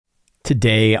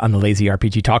Today on the Lazy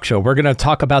RPG Talk Show, we're going to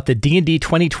talk about the D&D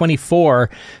 2024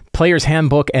 Player's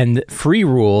Handbook and free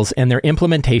rules and their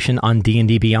implementation on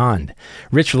D&D Beyond.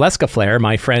 Rich Lescouflair,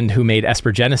 my friend who made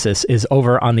Esper Genesis, is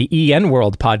over on the EN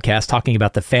World podcast talking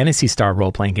about the Phantasy Star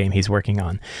role-playing game he's working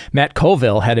on. Matt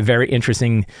Coleville had a very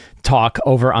interesting talk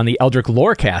over on the Eldritch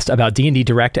Lorecast about D&D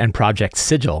Direct and Project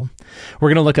Sigil. We're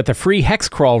going to look at the free hex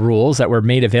crawl rules that were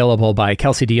made available by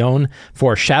Kelsey Dion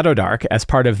for Shadowdark as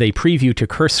part of the preview to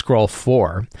Curse Scroll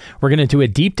 4. We're going to do a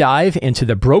deep dive into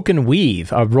the Broken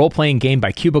Weave, a role-playing game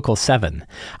by Cubicle 7.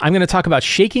 I'm going to talk about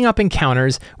shaking up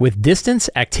encounters with distance,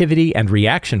 activity, and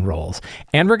reaction rolls.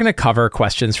 And we're going to cover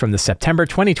questions from the September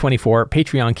 2024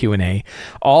 Patreon Q&A,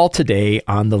 all today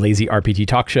on the Lazy RPG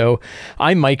Talk Show.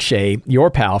 I'm Mike Shea, your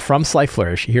pal from Sly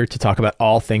Flourish, here to talk about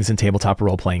all things in tabletop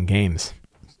role-playing games.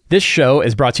 This show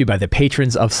is brought to you by the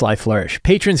patrons of Sly Flourish.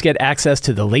 Patrons get access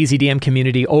to the Lazy DM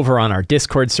community over on our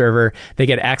Discord server. They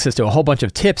get access to a whole bunch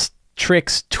of tips,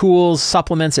 tricks, tools,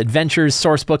 supplements, adventures,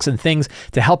 source books, and things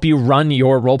to help you run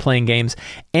your role-playing games.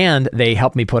 And they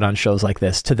help me put on shows like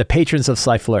this. To the patrons of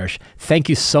Sly Flourish, thank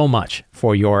you so much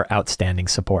for your outstanding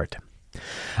support.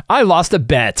 I lost a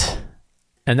bet,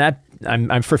 and that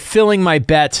I'm fulfilling my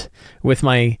bet with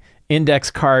my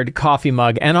index card coffee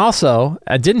mug, and also,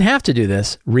 I didn't have to do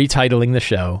this, retitling the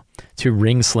show to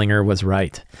Ringslinger Was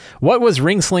Right. What was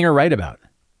Ringslinger right about?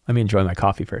 Let me enjoy my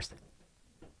coffee first.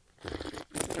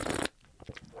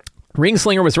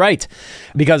 Ringslinger was right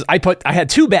because I had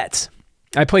two bets.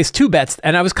 I placed two bets,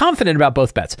 and I was confident about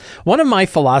both bets. One of my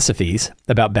philosophies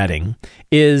about betting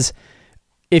is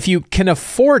if you can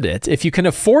afford it, if you can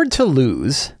afford to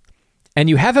lose, and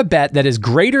you have a bet that is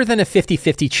greater than a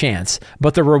 50-50 chance,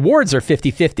 but the rewards are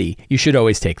 50-50, you should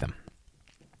always take them.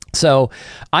 So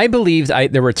I believed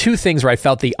there were two things where I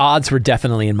felt the odds were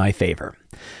definitely in my favor.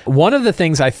 One of the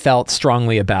things I felt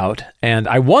strongly about, and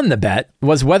I won the bet,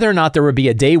 was whether or not there would be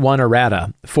a day one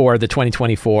errata for the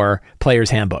 2024 Player's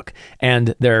Handbook.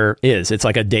 And there is. It's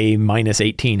like a day minus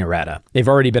 18 errata. They've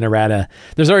already been errata.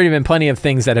 There's already been plenty of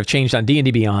things that have changed on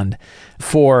D&D Beyond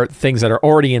for things that are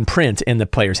already in print in the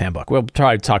Player's Handbook. We'll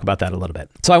try to talk about that a little bit.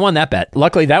 So I won that bet.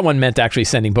 Luckily, that one meant actually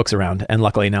sending books around. And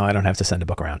luckily, now I don't have to send a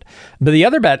book around. But the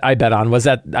other bet I bet on was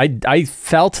that I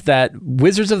felt that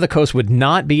Wizards of the Coast would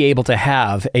not be able to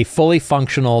have a fully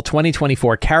functional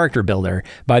 2024 character builder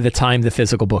by the time the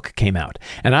physical book came out.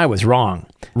 And I was wrong.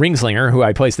 Ringslinger, who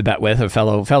I placed the bet with, a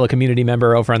fellow community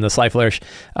member over on the Sly Flourish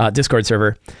Discord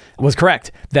server, was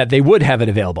correct that they would have it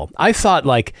available. I thought,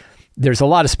 like, there's a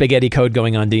lot of spaghetti code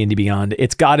going on D&D Beyond.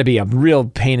 It's got to be a real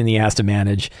pain in the ass to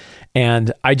manage.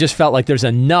 And I just felt like there's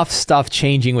enough stuff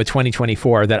changing with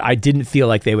 2024 that I didn't feel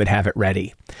like they would have it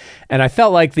ready. And I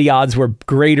felt like the odds were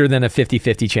greater than a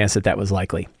 50-50 chance that was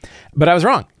likely. But I was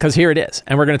wrong, because here it is.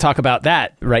 And we're going to talk about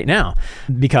that right now.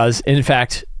 Because, in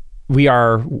fact, we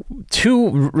are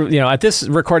at this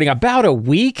recording, about a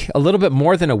week, a little bit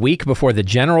more than a week before the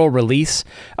general release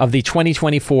of the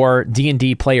 2024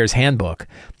 D&D Player's Handbook.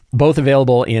 Both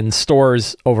available in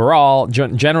stores overall,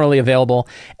 generally available,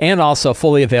 and also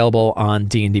fully available on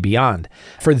D&D Beyond.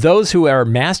 For those who are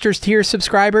Masters Tier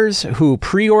subscribers who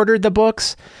pre-ordered the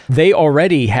books, they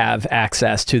already have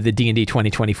access to the D&D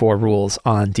 2024 rules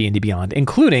on D&D Beyond,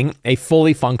 including a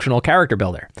fully functional character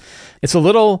builder. It was a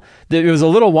little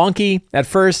wonky at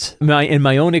first in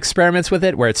my own experiments with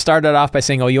it, where it started off by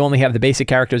saying, oh, you only have the basic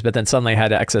characters, but then suddenly I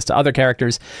had access to other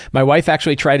characters. My wife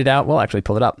actually tried it out. We'll actually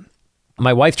pull it up.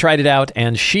 My wife tried it out,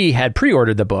 and she had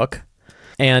pre-ordered the book,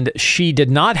 and she did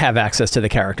not have access to the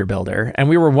character builder. And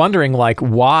we were wondering, like,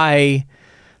 why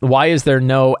is there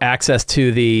not access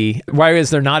to the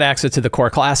core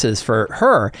classes for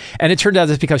her? And it turned out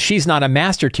it's because she's not a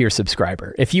master tier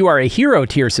subscriber. If you are a hero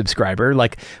tier subscriber,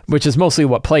 which is mostly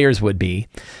what players would be,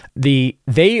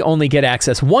 they only get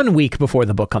access 1 week before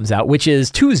the book comes out, which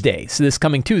is Tuesday. So this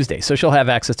coming Tuesday. So she'll have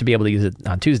access to be able to use it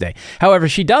on Tuesday. However,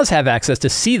 she does have access to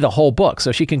see the whole book.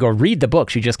 So she can go read the book.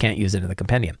 She just can't use it in the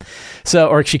compendium.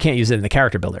 Or she can't use it in the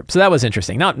character builder. So that was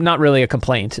interesting. Not really a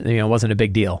complaint. It wasn't a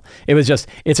big deal. It was just,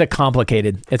 it's a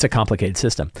complicated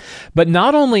system. But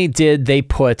not only did they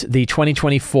put the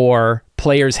 2024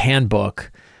 Player's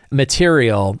Handbook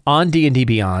material on D&D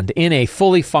Beyond in a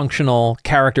fully functional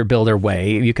character builder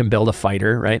way. You can build a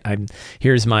fighter, right?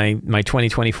 Here's my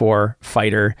 2024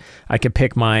 fighter. I can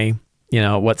pick my,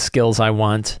 what skills I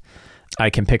want. I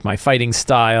can pick my fighting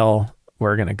style.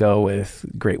 We're going to go with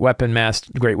great weapon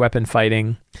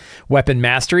fighting. Weapon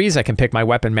masteries. I can pick my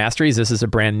weapon masteries. This is a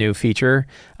brand new feature.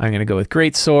 I'm going to go with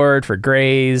great sword for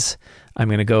grays. I'm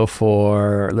going to go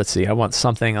for, let's see, I want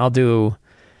something. I'll do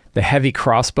the heavy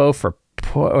crossbow for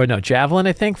javelin,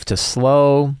 I think, to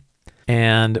slow.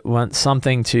 and want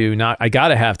something to not, I got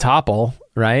to have topple,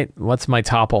 right? What's my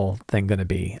topple thing going to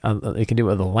be? You can do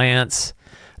it with a lance,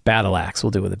 battle axe.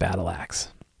 We'll do it with a battle axe.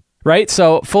 Right?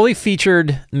 So fully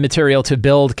featured material to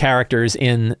build characters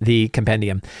in the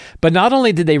compendium. But not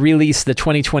only did they release the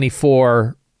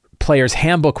 2024 Player's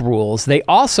Handbook rules, they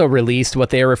also released what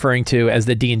they are referring to as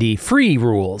the D&D free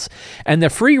rules. And the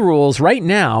free rules right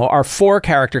now are 4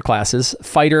 character classes: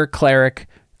 fighter, cleric,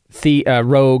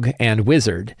 rogue, and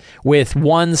wizard, with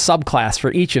 1 subclass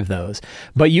for each of those.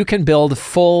 But you can build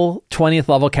full 20th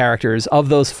level characters of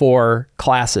those 4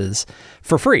 classes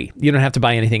for free. You don't have to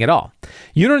buy anything at all.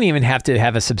 You don't even have to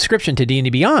have a subscription to D&D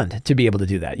Beyond to be able to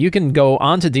do that. You can go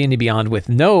on to D&D Beyond with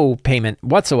no payment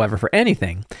whatsoever for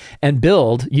anything and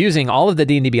build, using all of the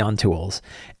D&D Beyond tools,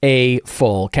 a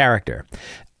full character.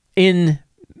 In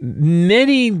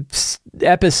many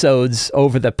episodes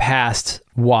over the past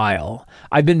while,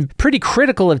 I've been pretty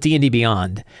critical of D&D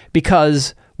Beyond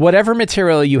because whatever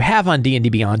material you have on D&D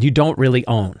Beyond, you don't really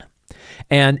own.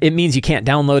 And it means you can't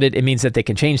download it. It means that they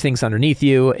can change things underneath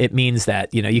you. It means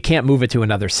that, you know, you can't move it to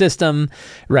another system,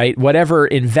 right? Whatever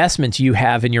investment you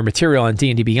have in your material on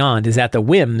D&D Beyond is at the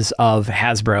whims of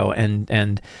Hasbro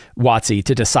and WotC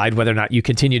to decide whether or not you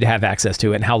continue to have access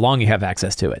to it and how long you have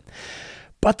access to it.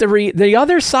 But the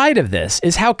other side of this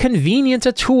is how convenient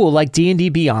a tool like D&D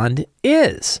Beyond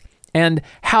is, and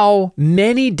how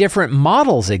many different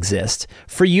models exist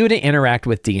for you to interact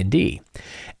with D&D.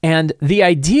 And the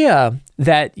idea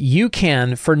that you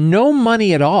can, for no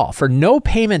money at all, for no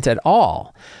payment at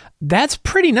all, that's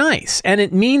pretty nice. And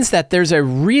it means that there's a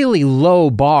really low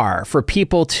bar for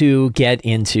people to get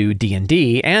into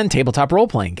D&D and tabletop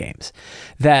role-playing games.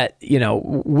 That, you know,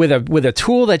 with a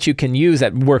tool that you can use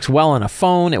that works well on a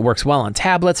phone, it works well on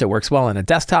tablets, it works well on a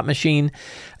desktop machine,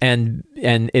 and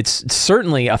it's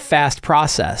certainly a fast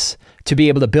process to be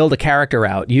able to build a character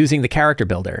out using the character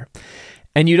builder.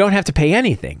 And you don't have to pay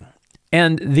anything.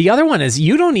 And the other one is,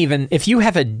 you don't even, if you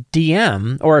have a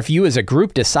DM, or if you as a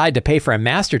group decide to pay for a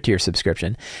master tier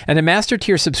subscription, and a master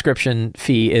tier subscription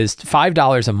fee is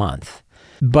 $5 a month,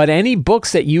 but any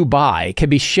books that you buy can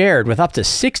be shared with up to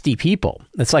 60 people.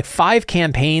 It's like 5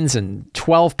 campaigns and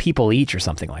 12 people each or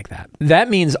something like that. That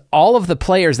means all of the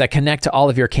players that connect to all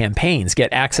of your campaigns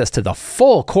get access to the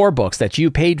full core books that you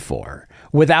paid for,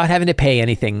 without having to pay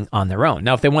anything on their own.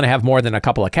 Now, if they want to have more than a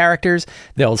couple of characters,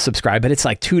 they'll subscribe, but it's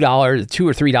like $2 or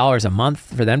 $3 a month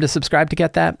for them to subscribe to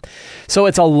get that. So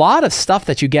it's a lot of stuff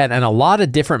that you get, and a lot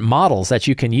of different models that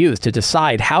you can use to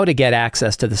decide how to get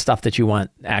access to the stuff that you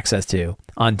want access to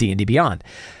on D&D Beyond.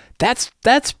 That's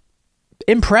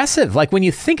impressive. Like, when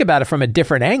you think about it from a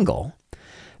different angle,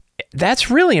 that's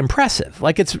really impressive.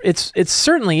 Like, it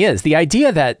certainly is. The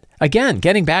idea that, again,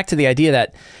 getting back to the idea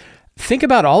that, think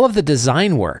about all of the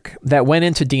design work that went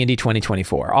into D&D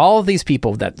 2024. All of these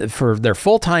people that for their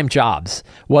full-time jobs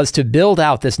was to build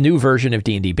out this new version of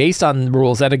D&D based on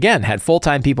rules that, again, had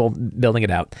full-time people building it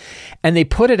out. And they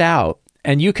put it out,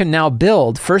 and you can now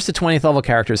build 1st to 20th level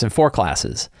characters in 4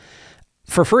 classes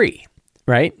for free,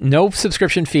 right? No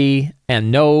subscription fee,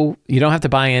 and you don't have to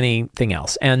buy anything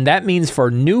else. And that means for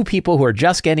new people who are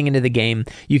just getting into the game,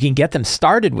 you can get them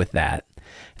started with that.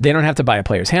 They don't have to buy a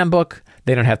player's handbook.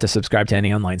 They don't have to subscribe to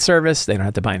any online service. They don't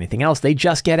have to buy anything else. They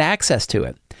just get access to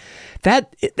it.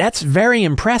 That's very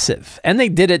impressive. And they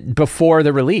did it before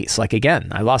the release. Like, again,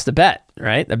 I lost a bet,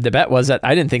 right? The bet was that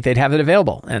I didn't think they'd have it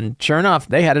available. And sure enough,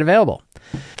 they had it available.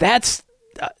 That's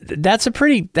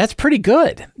pretty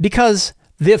good, because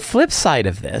the flip side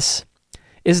of this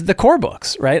is the core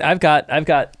books, right?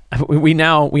 We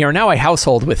are now a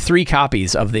household with 3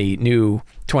 copies of the new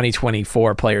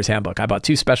 2024 Player's Handbook. I bought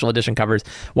 2 special edition covers.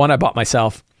 One I bought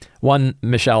myself, one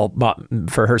Michelle bought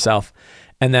for herself.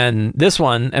 And then this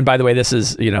one, and by the way, this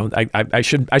is, you know, I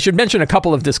should mention a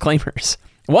couple of disclaimers.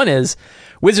 One is,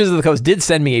 Wizards of the Coast did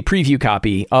send me a preview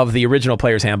copy of the original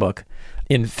Player's Handbook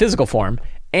in physical form.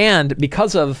 And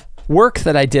because of work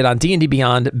that I did on D&D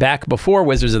Beyond back before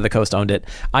Wizards of the Coast owned it,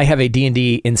 I have a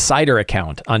D&D Insider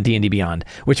account on D&D Beyond,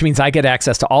 which means I get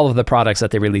access to all of the products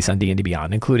that they release on D&D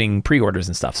Beyond, including pre-orders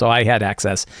and stuff. So I had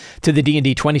access to the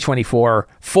D&D 2024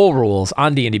 full rules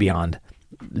on D&D Beyond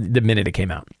the minute it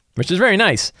came out, which is very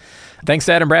nice. Thanks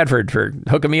to Adam Bradford for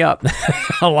hooking me up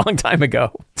a long time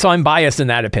ago. So I'm biased in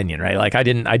that opinion, right? Like, I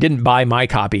didn't buy my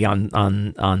copy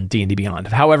on D&D Beyond.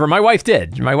 However, my wife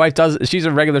did. My wife does. She's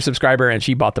a regular subscriber, and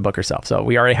she bought the book herself. So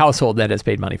we are a household that has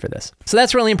paid money for this. So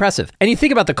that's really impressive. And you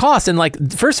think about the cost, and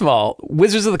like, first of all,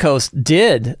 Wizards of the Coast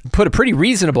did put a pretty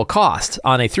reasonable cost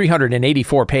on a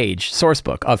 384-page source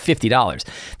book of $50.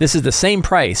 This is the same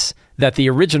price that the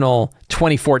original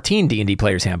 2014 D&D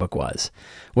Player's Handbook was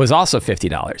also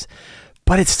 $50.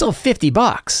 but it's still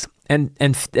 $50. And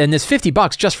this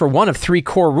 $50 just for one of 3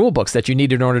 core rule books that you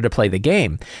need in order to play the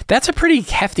game. That's a pretty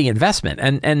hefty investment.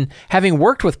 And having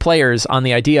worked with players on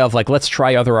the idea of like, let's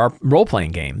try other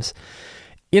role-playing games,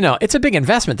 you know, it's a big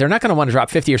investment. They're not going to want to drop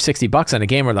 $50 or $60 on a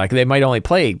game where like they might only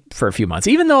play for a few months,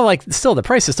 even though like still the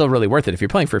price is still really worth it. If you're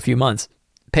playing for a few months,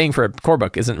 paying for a core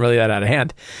book isn't really that out of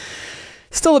hand.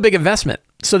 Still a big investment.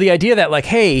 So the idea that like,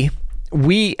 hey,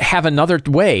 we have another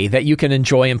way that you can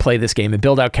enjoy and play this game and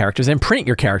build out characters and print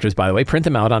your characters, by the way, print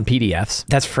them out on PDFs.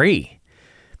 That's free.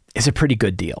 Is a pretty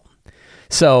good deal.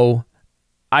 So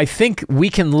I think we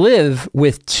can live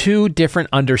with 2 different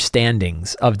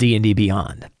understandings of D&D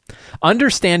Beyond.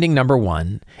 Understanding number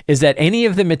 1 is that any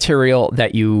of the material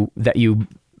that you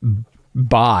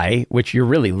buy, which you're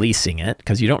really leasing it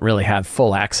because you don't really have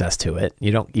full access to it.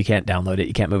 You can't download it.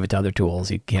 You can't move it to other tools.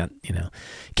 You can't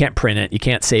print it. You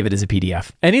can't save it as a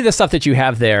PDF. Any of the stuff that you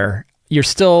have there, you're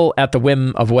still at the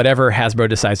whim of whatever Hasbro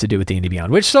decides to do with D&D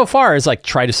Beyond, which so far is like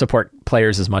try to support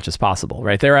players as much as possible,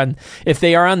 right? If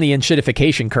they are on the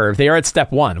enshittification curve, they are at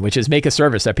step 1, which is make a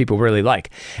service that people really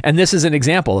like. And this is an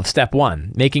example of step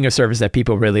 1, making a service that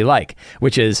people really like,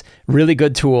 which is really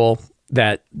good tool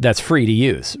that's free to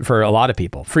use for a lot of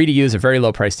people. Free to use, a very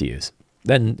low price to use.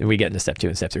 Then we get into step 2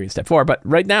 and step 3 and step 4. But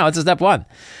right now it's a step 1.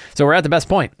 So we're at the best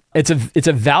point. It's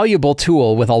a valuable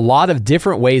tool with a lot of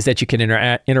different ways that you can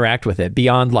interact with it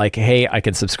beyond like, hey, I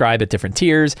can subscribe at different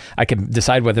tiers. I can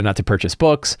decide whether or not to purchase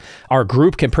books. Our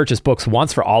group can purchase books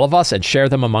once for all of us and share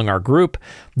them among our group.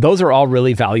 Those are all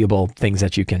really valuable things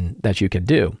that you can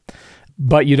do,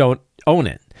 but you don't own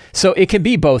it. So it can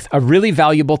be both a really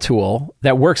valuable tool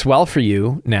that works well for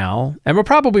you now, and will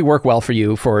probably work well for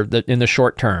you in the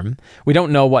short term. We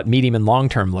don't know what medium and long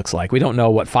term looks like. We don't know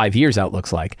what 5 years out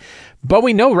looks like. But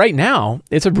we know right now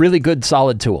it's a really good,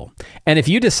 solid tool. And if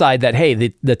you decide that, hey,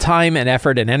 the time and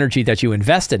effort and energy that you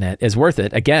invest in it is worth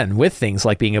it, again, with things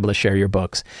like being able to share your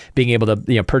books, being able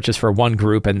to purchase for one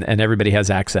group and everybody has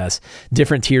access,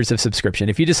 different tiers of subscription.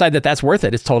 If you decide that that's worth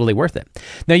it, it's totally worth it.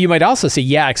 Now, you might also say,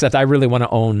 yeah, except I really want to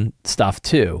own stuff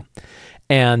too.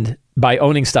 And by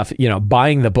owning stuff,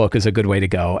 buying the book is a good way to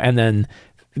go. And then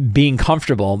being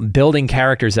comfortable building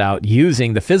characters out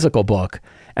using the physical book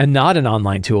and not an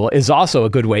online tool is also a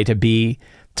good way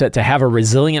to have a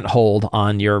resilient hold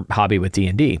on your hobby with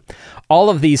D&D. All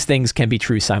of these things can be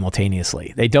true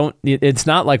simultaneously. It's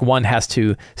not like one has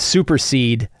to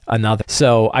supersede another.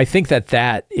 So I think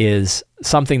that is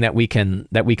something that we can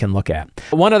look at.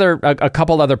 A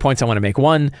couple other points I want to make.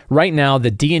 One, right now,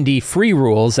 the D&D free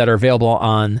rules that are available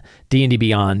on D&D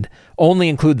Beyond only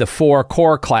include the 4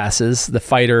 core classes, the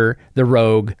fighter, the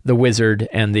rogue, the wizard,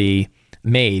 and the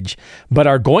mage, but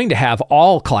are going to have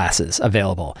all classes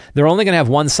available. They're only going to have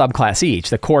one subclass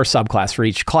each, the core subclass for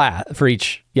each class,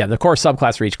 the core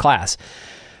subclass for each class.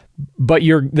 But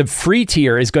the free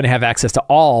tier is going to have access to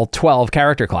all 12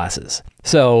 character classes.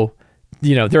 So,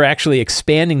 they're actually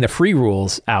expanding the free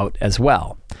rules out as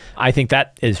well. I think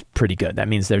that is pretty good. That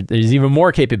means there's even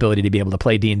more capability to be able to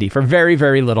play D&D for very,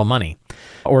 very little money,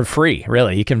 or free.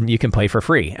 Really, you can play for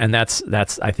free, and that's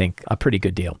I think a pretty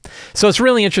good deal. So it's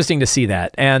really interesting to see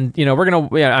that. And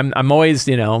I'm always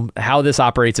how this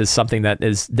operates is something that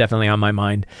is definitely on my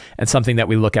mind and something that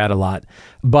we look at a lot.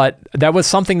 But that was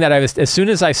something that as soon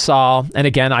as I saw, and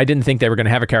again, I didn't think they were going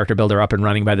to have a character builder up and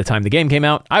running by the time the game came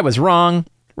out. I was wrong.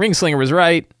 Ringslinger was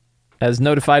right, as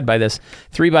notified by this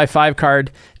 3x5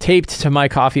 card taped to my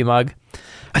coffee mug.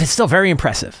 But it's still very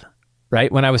impressive, right?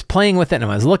 When I was playing with it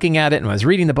and I was looking at it and I was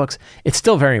reading the books, it's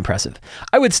still very impressive.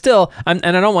 I would still, and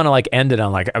I don't want to end it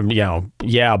on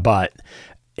but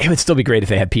it would still be great if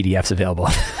they had PDFs available.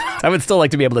 I would still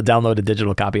like to be able to download a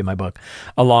digital copy of my book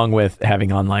along with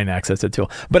having online access to the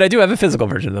tool. But I do have a physical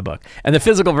version of the book. And the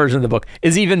physical version of the book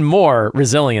is even more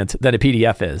resilient than a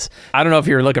PDF is. I don't know if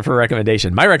you're looking for a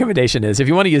recommendation. My recommendation is if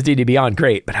you want to use D&D Beyond,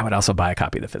 great, but I would also buy a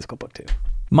copy of the physical book too.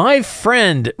 My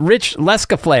friend, Rich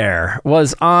Lescouflair,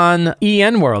 was on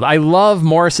EN World. I love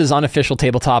Morrus's unofficial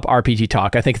tabletop RPG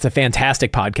talk. I think it's a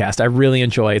fantastic podcast. I really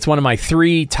enjoy it. It's one of my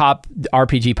 3 top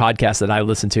RPG podcasts that I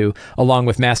listen to, along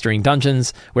with Mastering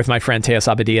Dungeons with my friend Teos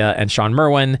Abadia and Sean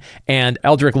Merwin, and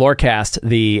Eldritch Lorecast,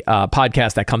 the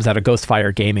podcast that comes out of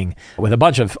Ghostfire Gaming with a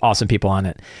bunch of awesome people on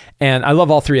it. And I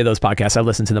love all 3 of those podcasts. I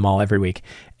listen to them all every week.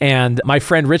 And my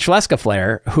friend Rich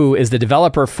Lescouflair, who is the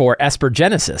developer for Esper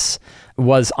Genesis,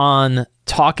 was on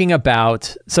talking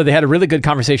about, so they had a really good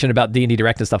conversation about D&D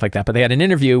Direct and stuff like that, but they had an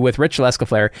interview with Rich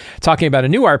Lescouflair talking about a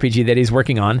new RPG that he's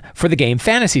working on for the game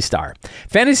Phantasy Star.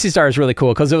 Phantasy Star is really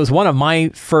cool because it was one of my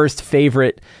first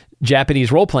favorite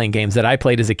Japanese role-playing games that I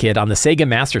played as a kid on the Sega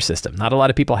Master System. Not a lot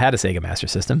of people had a Sega Master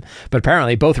System, but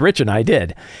apparently both Rich and I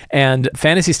did. And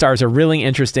Phantasy Star is a really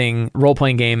interesting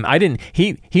role-playing game.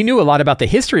 He knew a lot about the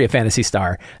history of Phantasy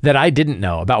Star that I didn't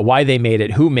know, about why they made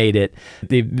it, who made it,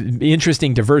 the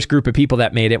interesting, diverse group of people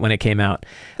that made it when it came out.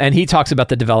 And he talks about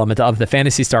the development of the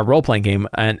Phantasy Star role-playing game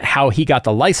and how he got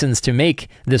the license to make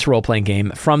this role-playing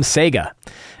game from Sega.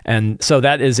 And so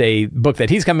that is a book that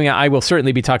he's coming out. I will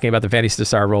certainly be talking about the Phantasy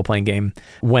Star role-playing game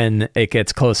when it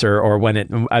gets closer, or when it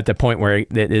at the point where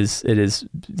it is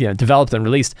developed and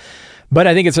released. But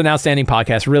I think it's an outstanding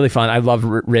podcast, really fun. I love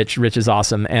Rich. Rich is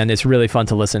awesome, and it's really fun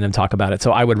to listen to him talk about it.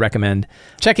 So I would recommend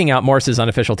checking out Morrus's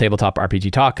unofficial tabletop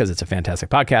RPG talk, because it's a fantastic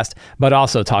podcast, but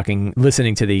also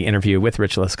listening to the interview with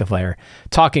Rich Lescouflair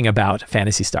talking about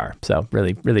Phantasy Star. So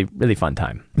really, really, really fun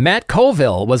time. Matt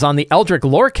Coleville was on the Eldritch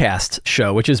Lorecast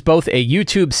show, which is both a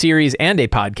YouTube series and a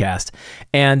podcast,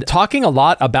 and talking a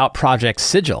lot about Project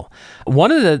Sigil.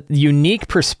 One of the unique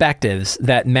perspectives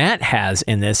that Matt has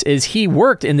in this is he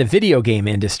worked in the video game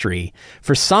industry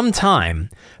for some time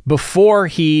before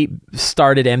he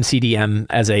started MCDM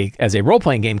as a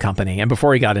role-playing game company, and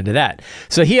before he got into that.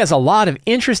 So he has a lot of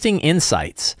interesting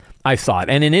insights, I thought,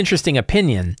 and an interesting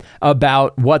opinion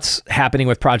about what's happening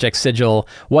with Project Sigil,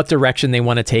 what direction they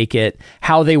want to take it,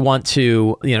 how they want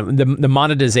to, the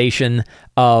monetization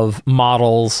of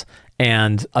models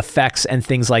and effects and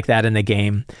things like that in the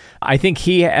game. I think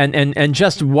he and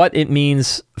just what it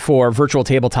means for virtual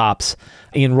tabletops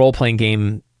in role-playing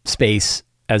game space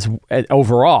as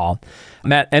overall.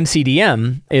 Matt,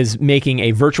 MCDM is making a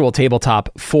virtual tabletop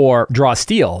for Draw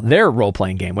Steel, their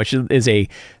role-playing game, which is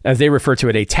as they refer to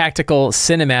it, a tactical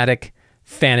cinematic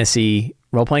fantasy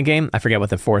role-playing game. I forget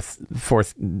what the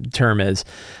fourth term is,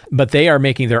 but they are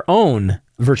making their own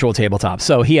virtual tabletop.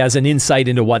 So he has an insight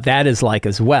into what that is like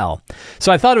as well.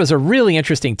 So I thought it was a really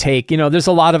interesting take. There's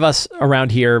a lot of us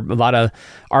around here, a lot of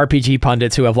RPG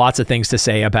pundits who have lots of things to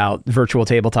say about virtual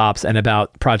tabletops and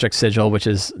about Project Sigil, which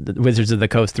is the Wizards of the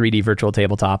Coast 3D virtual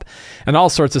tabletop, and all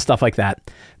sorts of stuff like that.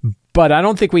 But I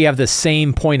don't think we have the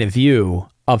same point of view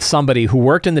of somebody who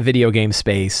worked in the video game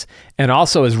space and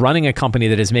also is running a company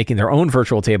that is making their own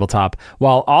virtual tabletop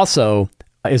while also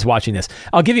is watching this.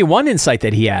 I'll give you one insight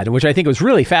that he had, which I think was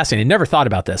really fascinating. Never thought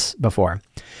about this before,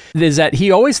 is that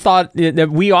he always thought that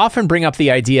we often bring up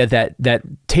the idea that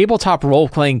tabletop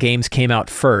role-playing games came out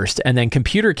first and then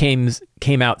computer games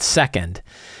came out second.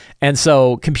 And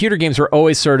so computer games were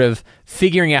always sort of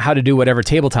figuring out how to do whatever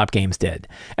tabletop games did.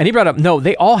 And he brought up, no,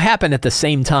 they all happened at the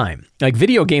same time. Like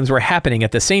video games were happening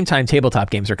at the same time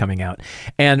tabletop games were coming out.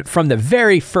 And from the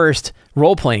very first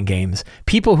role-playing games,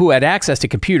 people who had access to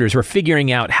computers were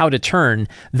figuring out how to turn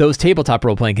those tabletop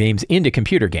role-playing games into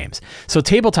computer games. So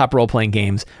tabletop role-playing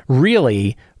games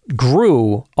really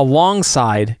grew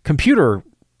alongside computer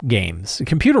games,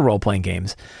 computer role-playing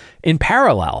games in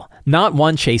parallel, not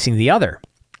one chasing the other,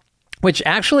 which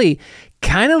actually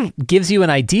kind of gives you an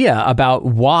idea about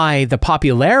why the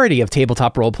popularity of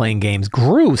tabletop role-playing games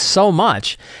grew so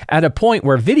much at a point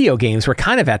where video games were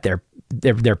kind of at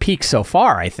their peak so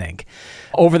far, I think,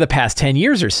 over the past 10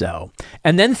 years or so.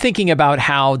 And then thinking about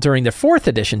how during the 4th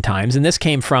edition times, and this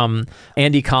came from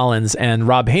Andy Collins and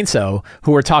Rob Hainso,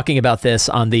 who were talking about this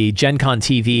on the Gen Con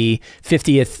TV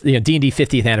 50th, D&D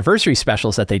 50th anniversary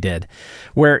specials that they did,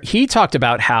 where he talked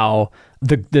about how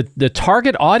the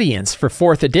target audience for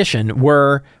 4th edition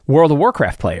were World of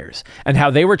Warcraft players, and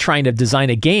how they were trying to design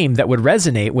a game that would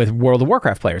resonate with World of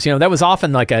Warcraft players. That was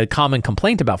often like a common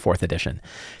complaint about 4th edition.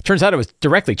 Turns out it was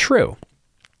directly true.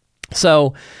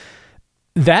 So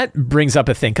that brings up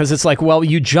a thing, because it's like, well,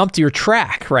 you jumped your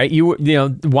track, right?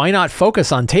 Why not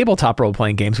focus on tabletop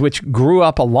role-playing games, which grew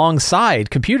up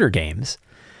alongside computer games,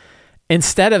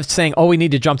 instead of saying, oh, we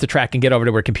need to jump the track and get over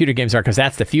to where computer games are because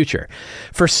that's the future.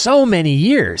 For so many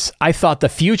years, I thought the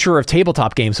future of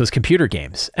tabletop games was computer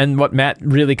games. And what Matt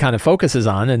really kind of focuses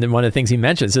on, and then one of the things he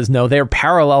mentions is, no, they're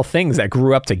parallel things that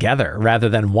grew up together rather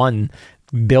than one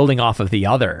building off of the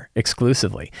other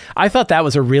exclusively. I thought that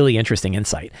was a really interesting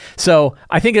insight. So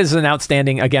I think it's an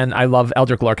outstanding, again, I love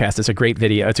Eldritch Lorecast. It's a great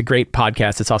video. It's a great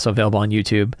podcast. It's also available on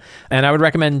YouTube. And I would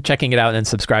recommend checking it out and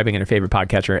subscribing in your favorite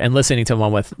podcatcher and listening to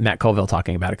one with Matt Coleville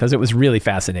talking about it, because it was really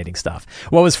fascinating stuff.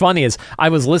 What was funny is I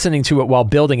was listening to it while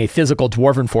building a physical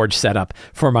Dwarven Forge setup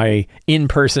for my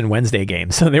in-person Wednesday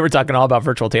game. So they were talking all about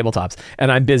virtual tabletops, and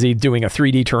I'm busy doing a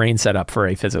 3D terrain setup for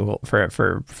a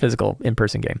physical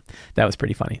in-person game. That was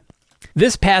pretty funny.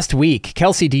 This past week,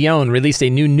 Kelsey Dion released a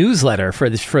new newsletter for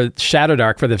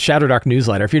Shadowdark, for the Shadowdark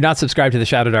newsletter. If you're not subscribed to the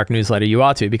Shadowdark newsletter, you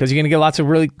ought to, because you're going to get lots of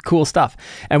really cool stuff.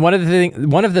 And one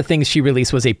of the things she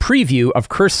released was a preview of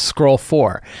Cursed Scroll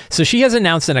 4. So she has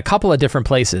announced in a couple of different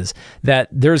places that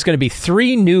there's going to be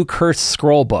 3 new Cursed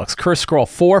Scroll books, Cursed Scroll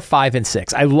 4, 5, and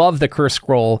 6. I love the Cursed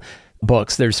Scroll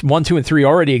books. There's 1, 2, and 3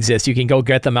 already exist. You can go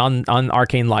get them on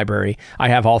Arcane Library. I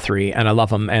have all 3 and I love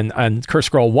them. And Cursed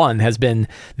Scroll 1 has been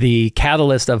the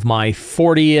catalyst of my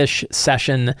 40-ish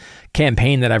session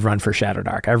campaign that I've run for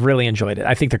Shadowdark. I've really enjoyed it.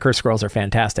 I think the Cursed Scrolls are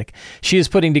fantastic. She is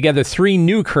putting together 3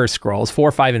 new Cursed Scrolls,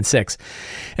 4, 5, and 6,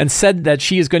 and said that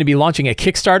she is going to be launching a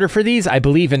Kickstarter for these, I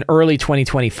believe, in early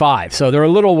 2025. So they're a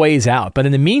little ways out. But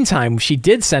in the meantime, she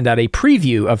did send out a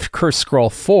preview of Cursed Scroll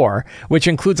 4, which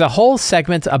includes a whole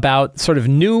segment about sort of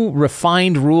new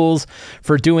refined rules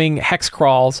for doing hex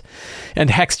crawls and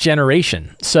hex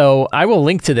generation. So I will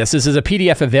link to this. This is a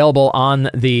PDF available on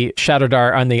the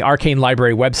Shadowdark, on the Arcane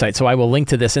Library website. So I will link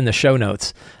to this in the show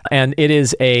notes. And it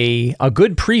is a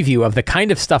good preview of the kind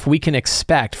of stuff we can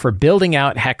expect for building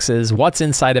out hexes, what's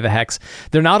inside of a hex.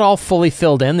 They're not all fully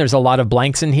filled in. There's a lot of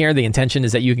blanks in here. The intention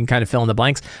is that you can kind of fill in the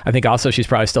blanks. I think also she's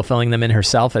probably still filling them in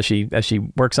herself as she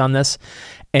works on this.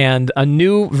 And a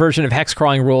new version of hex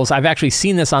crawling rules. I've actually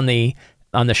seen this on the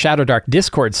Shadowdark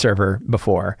Discord server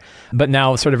before, but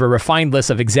now sort of a refined list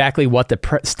of exactly what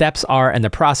the steps are and the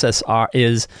process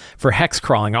is for hex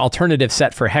crawling, an alternative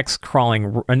set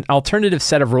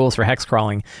of rules for hex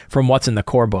crawling from what's in the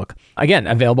core book. Again,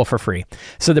 available for free.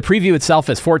 So the preview itself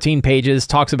is 14 pages,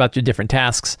 talks about the different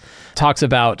tasks, talks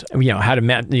about how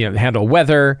to handle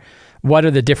weather, what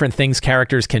are the different things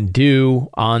characters can do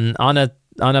on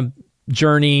a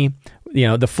journey,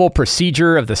 the full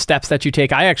procedure of the steps that you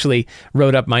take. I actually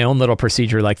wrote up my own little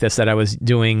procedure like this that I was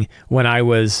doing when I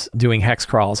was doing hex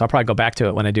crawls. I'll probably go back to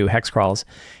it when I do hex crawls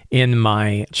in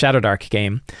my Shadowdark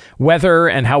game. Weather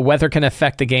and how weather can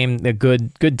affect the game, a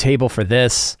good table for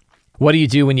this. What do you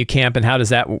do when you camp and how does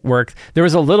that work? There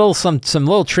was some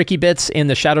little tricky bits in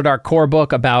the Shadowdark core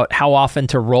book about how often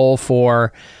to roll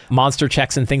for monster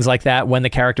checks and things like that when the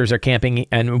characters are camping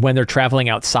and when they're traveling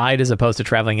outside as opposed to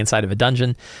traveling inside of a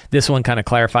dungeon. This one kind of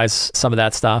clarifies some of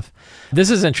that stuff.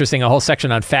 This is interesting, a whole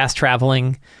section on fast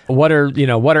traveling. What are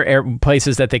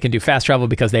places that they can do fast travel,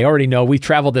 because they already know we've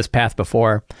traveled this path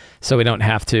before, so we don't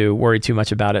have to worry too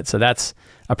much about it. So that's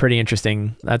a pretty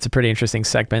interesting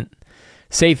segment.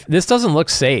 Safe. This doesn't look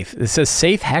safe. It says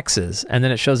safe hexes, and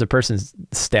then it shows a person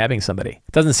stabbing somebody.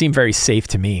 It doesn't seem very safe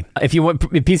to me. If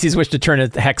PCs wish to turn a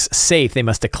hex safe, they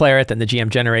must declare it. Then the GM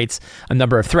generates a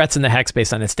number of threats in the hex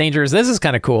based on its dangers. This is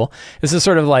kind of cool. This is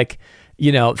sort of like,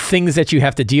 things that you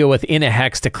have to deal with in a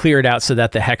hex to clear it out so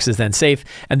that the hex is then safe.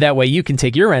 And that way you can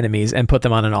take your enemies and put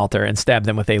them on an altar and stab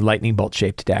them with a lightning bolt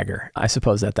shaped dagger. I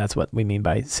suppose that's what we mean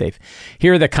by safe.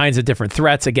 Here are the kinds of different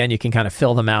threats. Again, you can kind of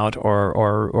fill them out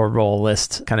or roll a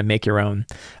list, kind of make your own.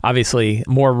 Obviously,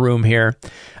 more room here.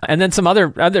 And then some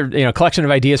other collection of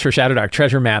ideas for Shadowdark,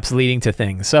 treasure maps leading to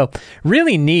things. So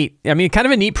really neat. I mean, kind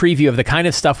of a neat preview of the kind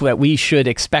of stuff that we should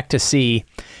expect to see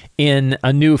in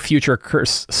a new future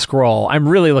Cursed Scroll. I'm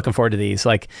really looking forward to these.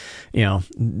 I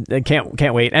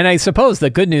can't wait. And I suppose the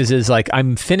good news is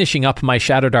I'm finishing up my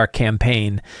Shadowdark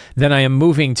campaign. Then I am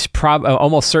moving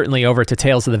almost certainly over to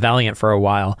Tales of the Valiant for a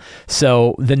while.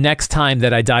 So the next time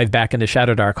that I dive back into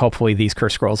Shadowdark, hopefully these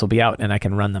Cursed Scrolls will be out and I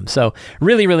can run them. So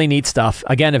really, really neat stuff.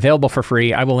 Again, available for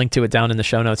free. I will link to it down in the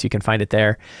show notes. You can find it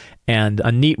there. And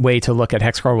a neat way to look at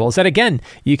hex crawl rules that, again,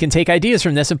 you can take ideas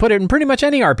from this and put it in pretty much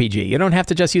any RPG. You don't have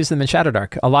to just use them in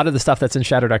Shadowdark. A lot of the stuff that's in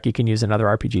Shadowdark you can use in other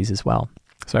RPGs as well.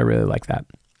 So I really like that.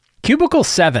 Cubicle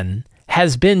 7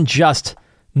 has been just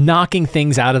knocking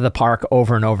things out of the park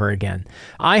over and over again.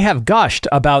 I have gushed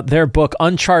about their book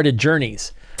Uncharted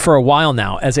Journeys for a while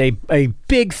now as a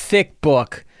big, thick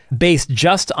book based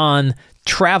just on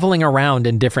traveling around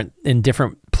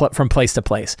from place to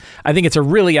place. I think it's a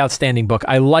really outstanding book.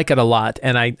 I like it a lot,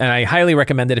 and I highly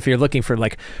recommend it if you're looking for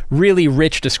really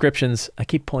rich descriptions. I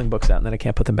keep pulling books out, and then I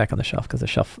can't put them back on the shelf because the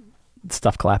shelf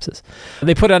stuff collapses.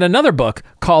 They put out another book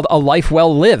called A Life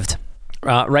Well Lived.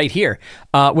 Right here,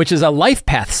 which is a life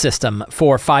path system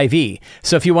for 5e.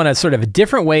 So if you want a sort of a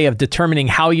different way of determining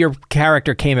how your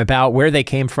character came about, where they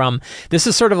came from, this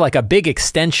is sort of like a big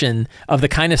extension of the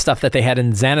kind of stuff that they had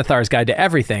in Xanathar's Guide to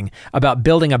Everything about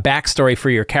building a backstory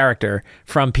for your character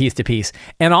from piece to piece,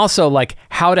 and also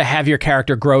how to have your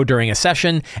character grow during a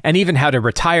session, and even how to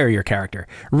retire your character.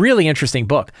 Really interesting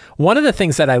book. One of the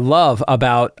things that I love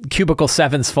about Cubicle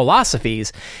 7's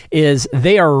philosophies is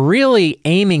they are really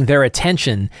aiming their attention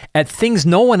attention at things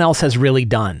no one else has really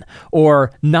done,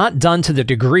 or not done to the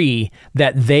degree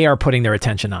that they are putting their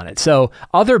attention on it. So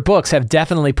other books have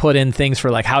definitely put in things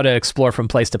for like how to explore from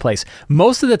place to place.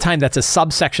 Most of the time that's a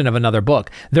subsection of another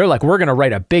book. They're like, we're going to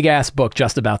write a big ass book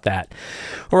just about that.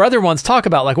 Or other ones talk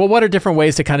about like, well, what are different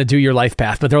ways to kind of do your life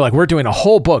path? But they're like, we're doing a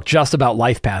whole book just about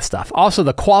life path stuff. Also,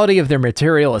 the quality of their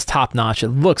material is top notch. It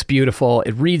looks beautiful.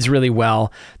 It reads really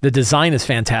well. The design is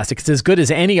fantastic. It's as good as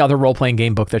any other role-playing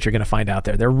game book that you're going to find out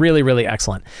there. They're really, really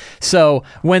excellent. So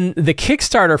when the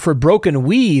Kickstarter for Broken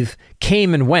Weave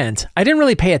came and went, I didn't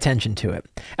really pay attention to it.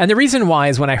 And the reason why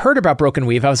is when I heard about Broken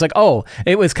Weave, I was like, oh,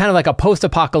 it was kind of like a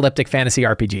post-apocalyptic fantasy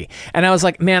RPG. And I was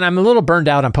like, man, I'm a little burned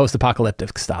out on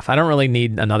post-apocalyptic stuff. I don't really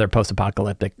need another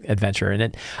post-apocalyptic adventure in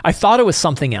it. I thought it was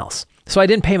something else. So I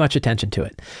didn't pay much attention to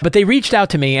it. But they reached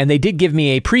out to me and they did give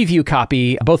me a preview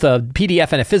copy, both a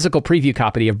PDF and a physical preview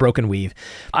copy of Broken Weave.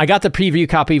 I got the preview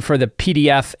copy for the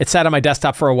PDF. It sat on my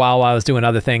desktop for a while I was doing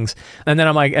other things. And then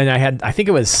I'm like, and I think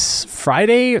it was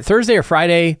Thursday or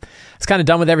Friday. I was kind of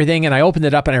done with everything. And I opened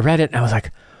it up and I read it and I was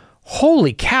like,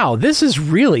 holy cow, this is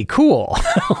really cool.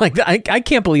 Like, I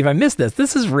can't believe I missed this.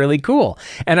 This is really cool.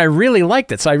 And I really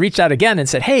liked it. So I reached out again and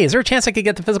said, hey, is there a chance I could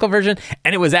get the physical version?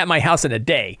 And it was at my house in a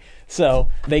day. So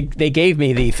they gave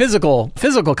me the physical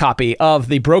copy of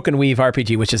the Broken Weave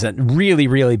RPG, which is a really,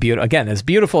 really beautiful, again, as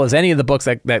beautiful as any of the books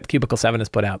that Cubicle 7 has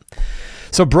put out.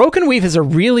 So Broken Weave is a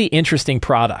really interesting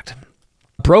product.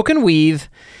 Broken Weave,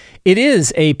 it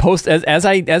is a as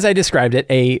I described it,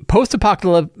 a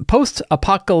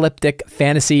post-apocalyptic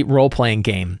fantasy role-playing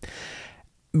game.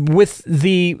 With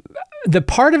the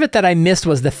part of it that I missed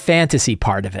was the fantasy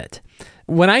part of it.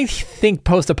 When I think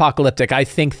post-apocalyptic, I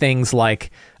think things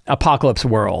like Apocalypse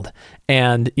World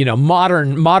and, you know,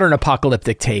 modern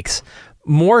apocalyptic takes,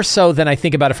 more so than I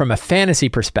think about it from a fantasy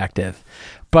perspective.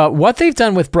 But what they've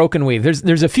done with Broken Weave,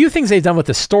 there's a few things they've done with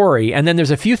the story, and then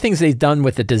there's a few things they've done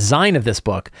with the design of this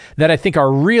book that I think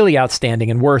are really outstanding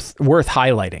and worth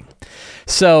highlighting.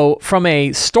 So from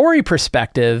a story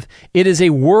perspective, it is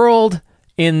a world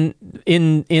in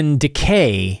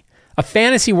decay, a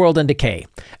fantasy world in decay.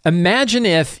 Imagine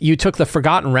if you took the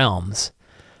Forgotten Realms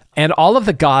and all of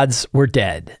the gods were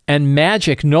dead and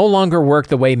magic no longer worked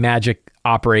the way magic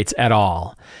operates at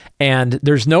all. And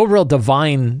there's no real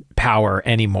divine power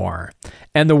anymore.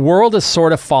 And the world is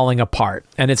sort of falling apart.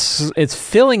 And it's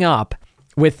filling up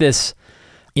with this,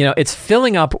 you know, it's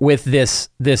filling up with this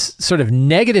sort of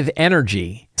negative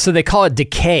energy. So they call it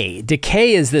decay.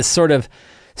 Decay is this sort of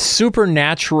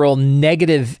supernatural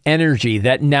negative energy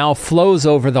that now flows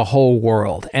over the whole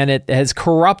world. And it has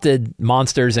corrupted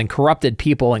monsters and corrupted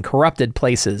people and corrupted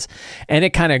places. And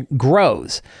it kind of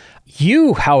grows.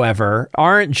 You, however,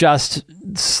 aren't just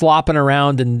slopping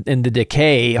around in the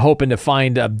decay, hoping to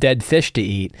find a dead fish to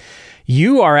eat.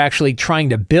 You are actually trying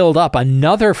to build up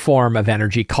another form of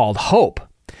energy called hope.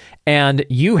 And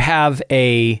you have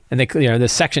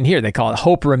this section here, they call it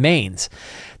Hope Remains,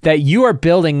 that you are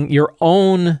building your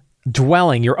own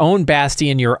dwelling, your own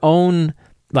bastion, your own,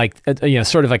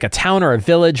 sort of like a town or a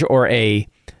village or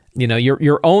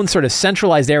your own sort of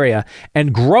centralized area,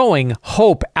 and growing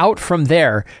hope out from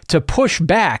there to push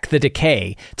back the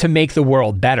decay to make the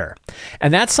world better.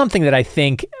 And that's something that I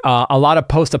think a lot of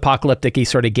post-apocalyptic-y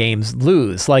sort of games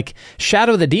lose. Like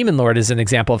Shadow the Demon Lord is an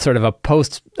example of sort of a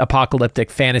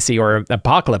post-apocalyptic fantasy, or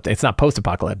apocalyptic. It's not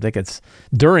post-apocalyptic, it's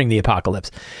during the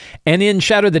apocalypse. And in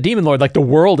Shadow the Demon Lord, like the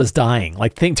world is dying,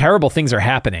 like terrible things are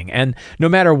happening. And no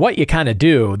matter what you kind of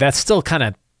do, that's still kind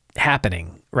of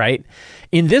happening, right?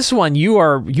 In this one, you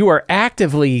are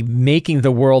actively making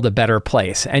the world a better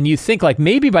place. And you think like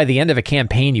maybe by the end of a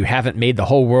campaign, you haven't made the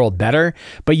whole world better,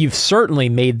 but you've certainly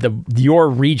made your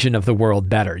region of the world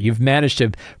better. You've managed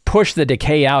to push the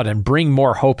decay out and bring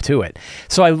more hope to it.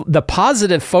 So the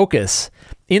positive focus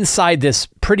inside this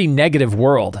pretty negative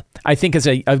world, I think, is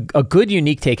a good,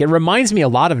 unique take. It reminds me a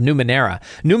lot of Numenera.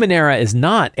 Numenera is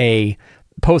not a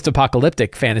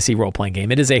post-apocalyptic fantasy role-playing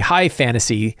game. It is a high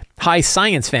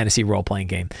science fantasy role-playing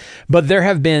game. But there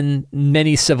have been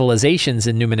many civilizations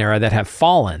in Numenera that have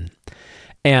fallen.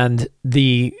 And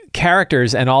the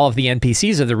characters and all of the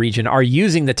NPCs of the region are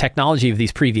using the technology of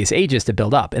these previous ages to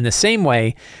build up. In the same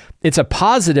way, it's a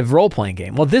positive role-playing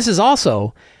game. Well, this is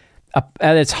also,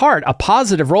 at its heart, a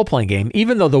positive role-playing game,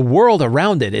 even though the world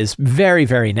around it is very,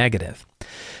 very negative.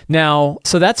 Now,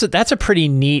 so that's a pretty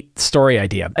neat story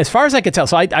idea. As far as I could tell,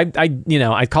 so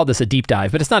I called this a deep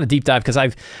dive, but it's not a deep dive because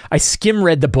I skim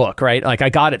read the book, right? Like I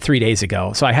got it 3 days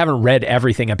ago, so I haven't read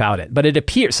everything about it. But it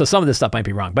appears, so some of this stuff might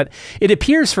be wrong, but it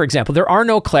appears, for example, there are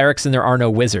no clerics and there are no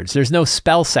wizards. There's no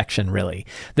spell section really.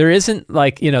 There isn't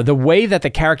like, the way that the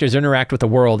characters interact with the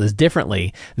world is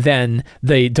differently than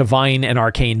the divine and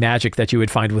arcane magic that you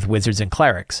would find with wizards and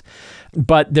clerics.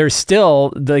 But there's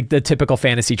still the typical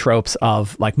fantasy tropes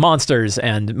of like monsters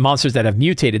and monsters that have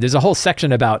mutated. There's a whole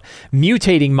section about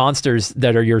mutating monsters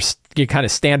that are your kind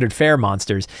of standard fare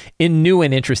monsters in new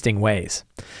and interesting ways.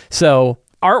 So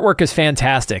artwork is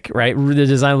fantastic, right? The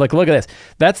design, look at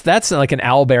this. That's like an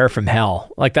owlbear from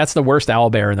hell. Like that's the worst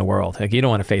owlbear in the world. Like you don't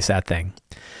want to face that thing.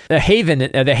 The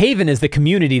Haven is the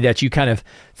community that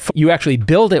you actually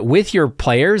build it with your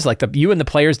players. Like you and the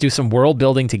players do some world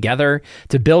building together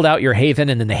to build out your Haven,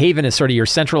 and then the Haven is sort of your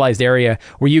centralized area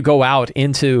where you go out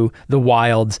into the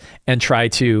wilds and try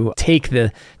to take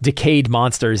the decayed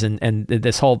monsters and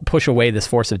this whole push away this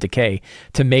force of decay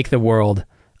to make the world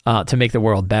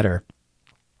better.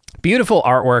 Beautiful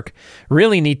artwork,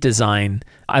 really neat design.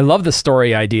 I love the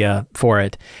story idea for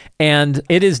it. And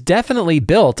it is definitely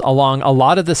built along a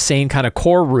lot of the same kind of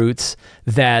core roots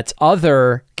that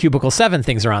other Cubicle 7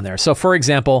 things are on there. So for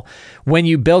example, when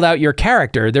you build out your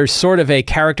character, there's sort of a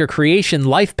character creation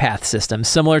life path system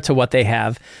similar to what they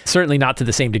have. Certainly not to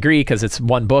the same degree because it's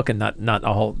one book and not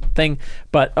a whole thing.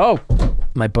 But,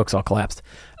 my book's all collapsed.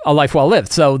 A Life Well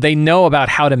Lived. So they know about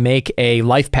how to make a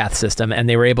life path system, and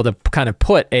they were able to kind of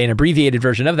put an abbreviated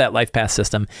version of that life path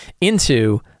system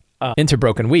into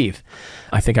Broken Weave.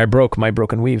 I think I broke my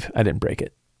Broken Weave. I didn't break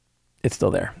it. It's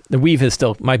still there. The weave is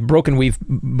still, my Broken Weave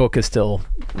book is still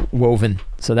woven,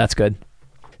 so that's good.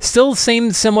 Still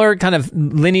similar kind of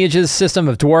lineages system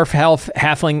of dwarf, elf,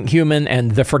 halfling, human,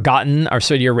 and the Forgotten are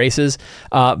sort of your races.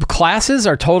 Classes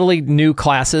are totally new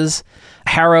classes.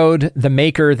 Harrowed, the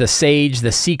Maker, the Sage,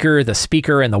 the Seeker, the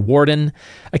Speaker, and the Warden.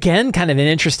 Again, kind of an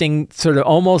interesting sort of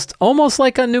almost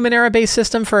like a Numenera-based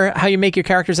system for how you make your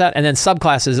characters out. And then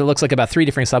subclasses, it looks like about 3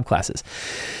 different subclasses.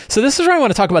 So this is where I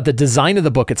want to talk about the design of the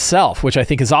book itself, which I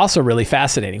think is also really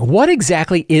fascinating. What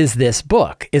exactly is this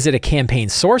book? Is it a campaign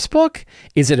source book?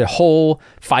 Is it a whole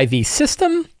 5e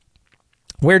system?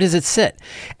 Where does it sit?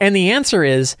 And the answer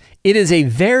is, it is a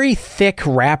very thick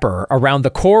wrapper around the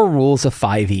core rules of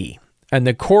 5e. And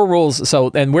the core rules,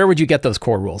 and where would you get those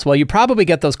core rules? Well, you probably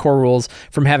get those core rules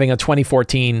from having a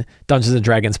 2014 Dungeons &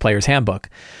 Dragons Player's Handbook.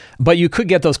 But you could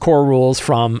get those core rules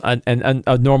from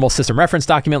a normal system reference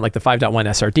document like the 5.1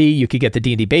 SRD. You could get the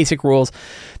D&D basic rules.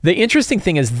 The interesting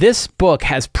thing is this book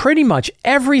has pretty much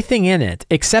everything in it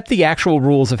except the actual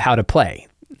rules of how to play.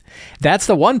 That's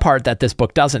the one part that this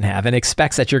book doesn't have and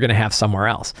expects that you're going to have somewhere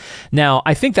else. Now,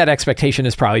 I think that expectation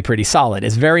is probably pretty solid.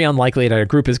 It's very unlikely that a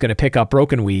group is going to pick up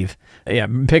Broken Weave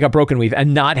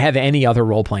and not have any other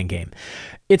role-playing game.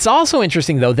 It's also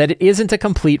interesting, though, that it isn't a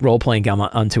complete role-playing game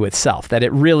unto itself, that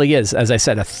it really is, as I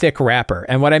said, a thick wrapper.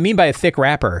 And what I mean by a thick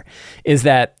wrapper is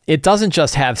that it doesn't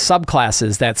just have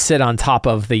subclasses that sit on top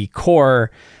of the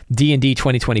core D&D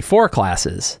 2024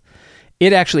 classes.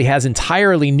 It actually has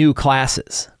entirely new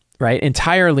classes. Right?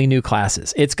 Entirely new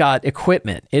classes. It's got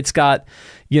equipment. It's got,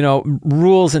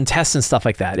 rules and tests and stuff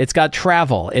like that. It's got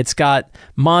travel. It's got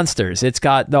monsters. It's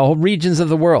got the whole regions of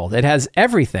the world. It has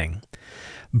everything.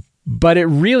 But it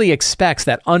really expects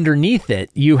that underneath it,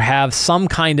 you have some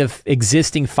kind of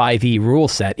existing 5e rule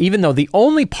set, even though the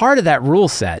only part of that rule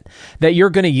set that you're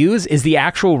going to use is the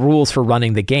actual rules for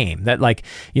running the game. That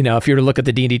if you were to look at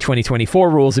the D&D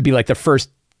 2024 rules, it'd be like the first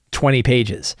 20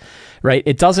 pages, right?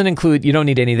 It doesn't include, you don't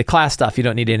need any of the class stuff. You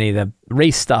don't need any of the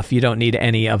race stuff. You don't need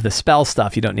any of the spell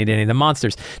stuff. You don't need any of the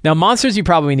monsters. Now, monsters you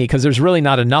probably need because there's really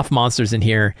not enough monsters in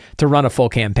here to run a full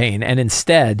campaign. And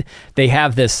instead, they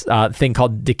have this thing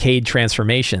called Decayed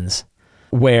Transformations,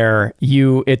 where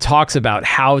it talks about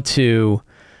how to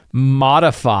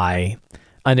modify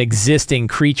an existing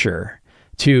creature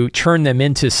to turn them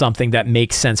into something that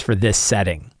makes sense for this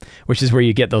setting, which is where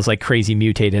you get those like crazy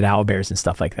mutated owlbears and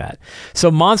stuff like that. So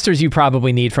monsters you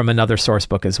probably need from another source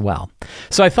book as well.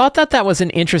 So I thought that was an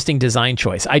interesting design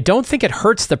choice. I don't think it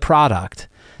hurts the product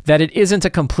that it isn't a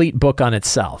complete book on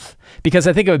itself, because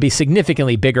I think it would be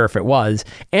significantly bigger if it was,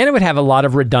 and it would have a lot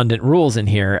of redundant rules in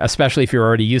here, especially if you're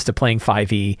already used to playing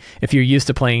 5e, if you're used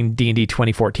to playing D&D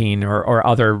 2014 or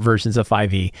other versions of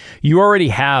 5e. You already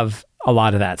have a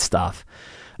lot of that stuff.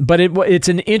 But it's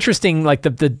an interesting, like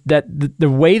the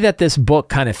way that this book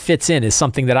kind of fits in is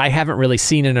something that I haven't really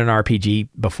seen in an RPG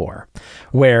before,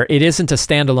 where it isn't a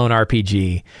standalone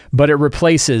RPG, but it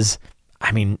replaces,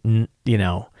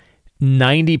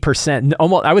 90%,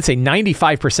 almost, I would say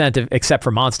 95% of, except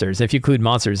for monsters. If you include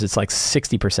monsters, it's like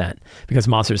 60% because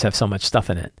monsters have so much stuff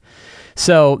in it.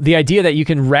 So the idea that you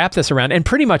can wrap this around, and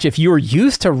pretty much if you're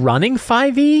used to running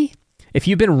 5e, if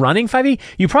you've been running 5e,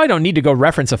 you probably don't need to go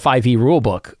reference a 5e rule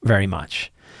book very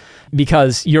much,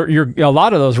 because you're a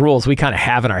lot of those rules we kind of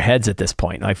have in our heads at this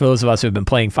point. Like for those of us who have been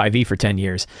playing 5e for 10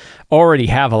 years, already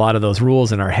have a lot of those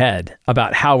rules in our head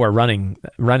about how we're running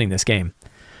this game.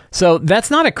 So that's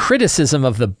not a criticism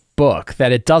of the book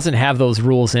that it doesn't have those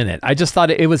rules in it. I just thought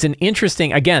it was an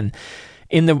interesting, again,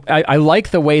 I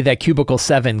like the way that Cubicle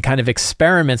 7 kind of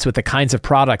experiments with the kinds of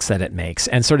products that it makes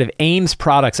and sort of aims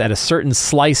products at a certain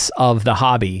slice of the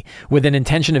hobby with an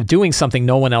intention of doing something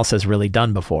no one else has really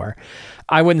done before.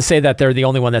 I wouldn't say that they're the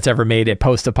only one that's ever made a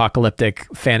post-apocalyptic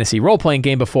fantasy role-playing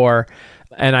game before.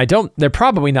 And they're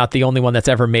probably not the only one that's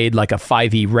ever made like a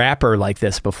 5e wrapper like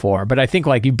this before. But I think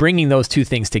like you bringing those two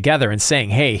things together and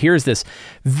saying, hey, here's this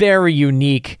very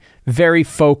unique, very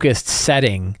focused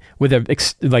setting with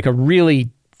a really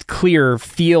clear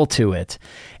feel to it,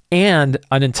 and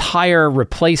an entire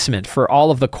replacement for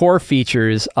all of the core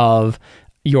features of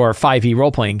your 5e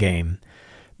role-playing game,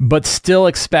 but still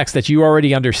expects that you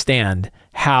already understand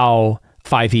how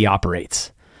 5e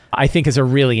operates. I think that's a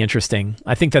really interesting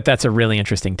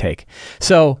take.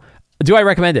 So do I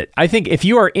recommend it? I think if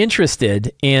you are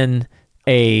interested in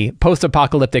a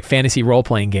post-apocalyptic fantasy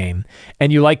role-playing game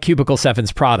and you like Cubicle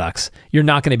 7's products, you're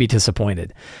not going to be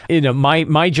disappointed.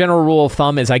 My general rule of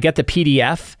thumb is I get the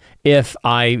PDF if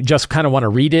I just kind of want to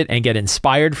read it and get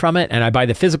inspired from it, and I buy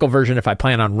the physical version if I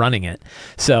plan on running it.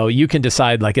 So you can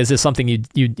decide, like, is this something you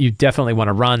definitely want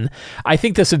to run? I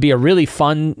think this would be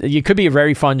it could be a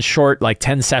very fun, short, like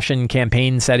 10-session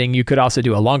campaign setting. You could also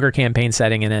do a longer campaign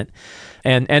setting in it.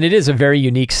 And it is a very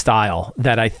unique style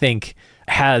that I think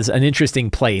has an interesting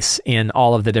place in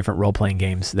all of the different role-playing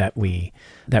games that we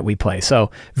play. So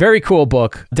very cool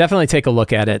book. Definitely take a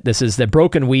look at it. This is the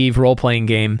Broken Weave role-playing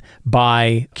game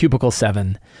by Cubicle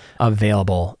 7,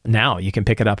 available now. You can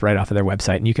pick it up right off of their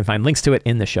website, and you can find links to it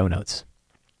in the show notes.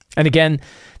 And again,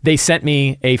 they sent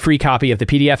me a free copy of the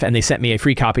PDF, and they sent me a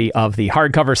free copy of the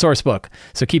hardcover source book.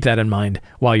 So keep that in mind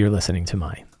while you're listening to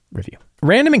my review.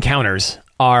 Random encounters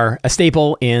are a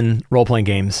staple in role-playing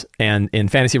games and in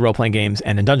fantasy role-playing games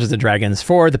and in Dungeons & Dragons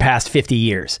for the past 50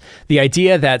 years. The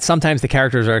idea that sometimes the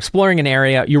characters are exploring an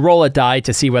area, you roll a die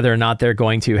to see whether or not they're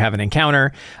going to have an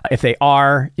encounter. If they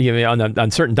are,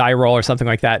 on certain die roll or something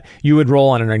like that, you would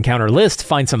roll on an encounter list,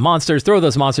 find some monsters, throw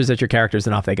those monsters at your characters,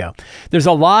 and off they go. There's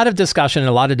a lot of discussion and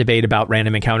a lot of debate about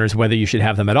random encounters, whether you should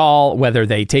have them at all, whether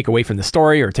they take away from the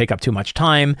story or take up too much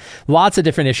time. Lots of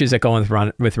different issues that go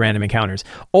on with random encounters.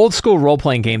 Old school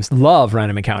role-playing games love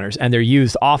random encounters, and they're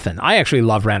used often. I actually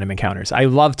love random encounters. I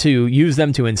love to use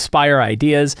them to inspire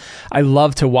ideas. I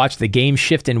love to watch the game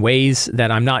shift in ways that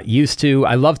I'm not used to.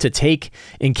 I love to take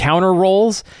encounter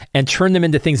rolls and turn them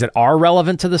into things that are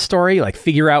relevant to the story, like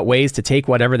figure out ways to take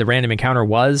whatever the random encounter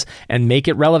was and make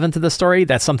it relevant to the story.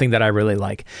 That's something that I really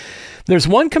like. There's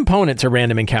one component to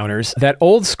random encounters that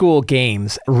old school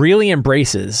games really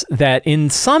embraces that in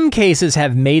some cases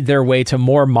have made their way to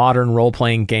more modern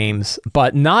role-playing games,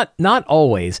 but not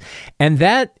always. And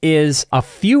that is a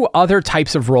few other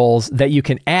types of roles that you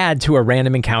can add to a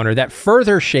random encounter that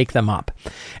further shake them up.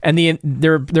 And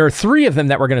there are three of them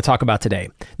that we're going to talk about today.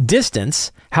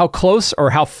 Distance, how close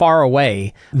or how far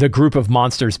away the group of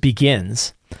monsters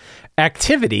begins.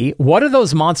 Activity, what are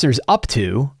those monsters up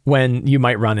to when you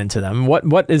might run into them?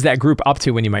 What is that group up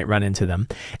to when you might run into them?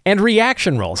 And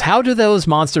reaction roles, how do those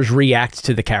monsters react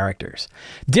to the characters?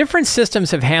 Different systems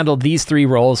have handled these three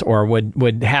roles, or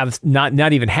would have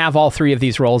not even have all three of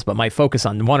these roles, but might focus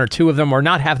on one or two of them, or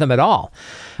not have them at all.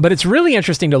 But it's really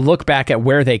interesting to look back at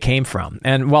where they came from.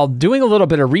 And while doing a little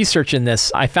bit of research in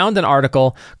this, I found an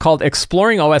article called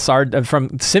Exploring OSR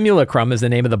from Simulacrum is the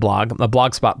name of the blog, a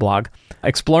Blogspot blog,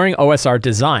 Exploring OSR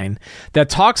Design, that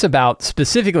talks about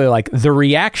specifically like the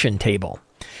reaction table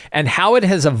and how it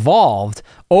has evolved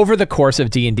over the course of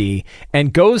D&D,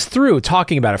 and goes through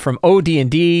talking about it from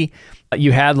OD&D.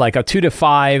 You had like a 2 to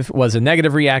 5 was a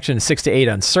negative reaction, 6 to 8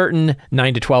 uncertain,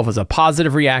 9 to 12 was a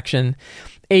positive reaction.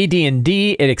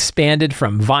 AD&D, it expanded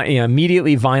from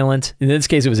immediately violent. In this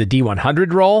case, it was a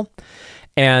D100 roll.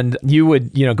 And you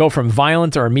would, go from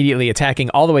violent or immediately attacking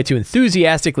all the way to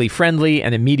enthusiastically friendly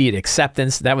and immediate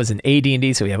acceptance. That was in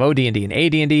AD&D, so we have OD&D and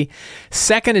AD&D.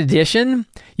 Second edition,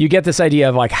 you get this idea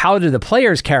of like, how do the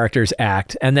players' characters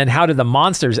act, and then how do the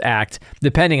monsters act,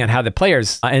 depending on how the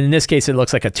players, and in this case, it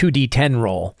looks like a 2d10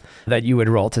 roll that you would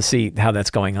roll to see how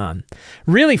that's going on.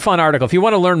 Really fun article. If you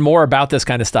want to learn more about this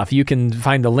kind of stuff, you can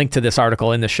find the link to this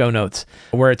article in the show notes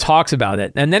where it talks about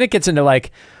it. And then it gets into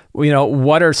like,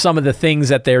 what are some of the things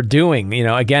that they're doing?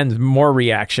 Again, more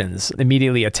reactions: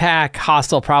 immediately attack,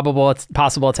 hostile, probable,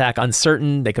 possible attack,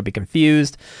 uncertain, they could be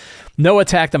confused. No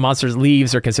attack, the monster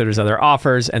leaves or considers other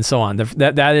offers, and so on.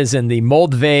 That is in the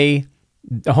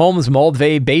Holmes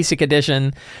Moldvay Basic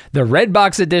Edition. The Red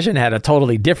Box Edition had a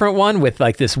totally different one with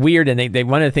like this weird, and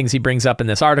one of the things he brings up in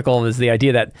this article is the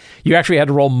idea that you actually had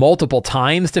to roll multiple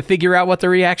times to figure out what the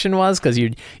reaction was, because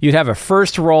you'd have a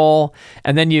first roll,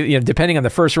 and then you depending on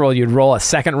the first roll, you'd roll a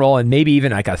second roll and maybe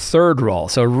even like a third roll.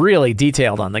 So really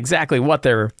detailed on exactly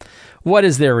what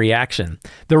is their reaction.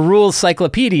 The Rules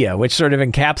Cyclopedia, which sort of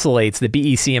encapsulates the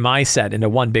BECMI set into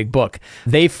one big book,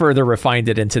 they further refined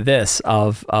it into this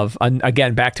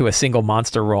again, back to a single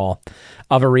monster roll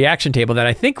of a reaction table that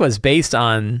I think was based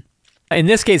on, in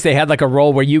this case, they had like a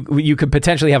roll where you could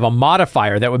potentially have a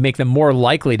modifier that would make them more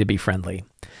likely to be friendly.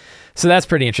 So that's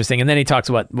pretty interesting. And then he talks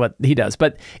what he does.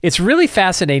 But it's really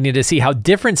fascinating to see how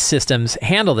different systems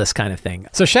handle this kind of thing.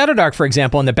 So Shadowdark, for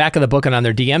example, in the back of the book and on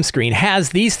their DM screen,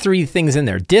 has these three things in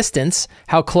there: distance,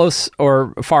 how close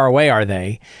or far away are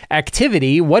they?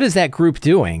 Activity, what is that group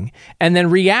doing? And then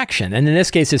reaction. And in this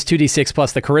case, it's 2d6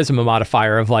 plus the charisma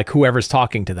modifier of like whoever's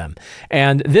talking to them.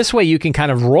 And this way you can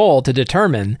kind of roll to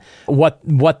determine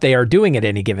what they are doing at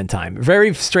any given time.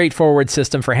 Very straightforward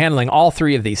system for handling all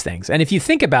three of these things. And if you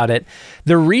think about it,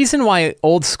 the reason why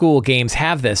old school games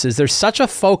have this is there's such a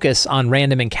focus on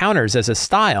random encounters as a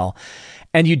style,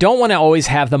 and you don't want to always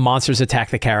have the monsters attack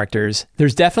the characters.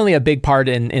 There's definitely a big part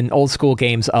in old school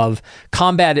games of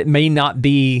combat. It may not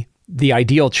be the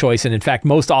ideal choice, and in fact,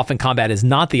 most often combat is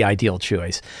not the ideal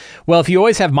choice. Well, if you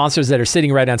always have monsters that are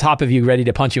sitting right on top of you, ready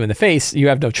to punch you in the face, you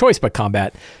have no choice but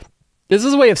combat. This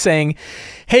is a way of saying,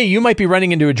 hey, you might be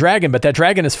running into a dragon, but that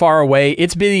dragon is far away.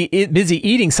 It's busy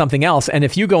eating something else. And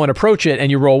if you go and approach it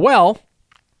and you roll well,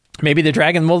 maybe the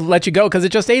dragon will let you go because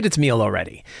it just ate its meal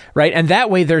already, right? And that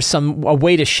way there's a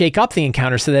way to shake up the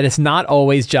encounter so that it's not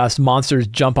always just monsters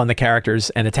jump on the characters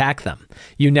and attack them.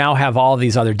 You now have all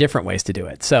these other different ways to do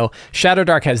it. So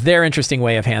Shadowdark has their interesting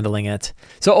way of handling it.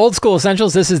 So Old School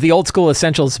Essentials, this is the Old School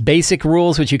Essentials basic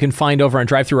rules, which you can find over on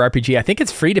DriveThruRPG. I think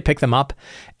it's free to pick them up.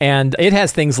 And it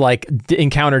has things like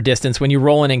encounter distance. When you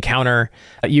roll an encounter,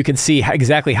 you can see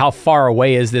exactly how far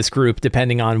away is this group,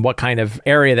 depending on what kind of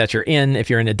area that you're in. If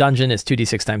you're in a dungeon, it's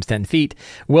 2d6 times 10 feet.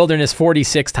 Wilderness,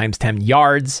 46 times 10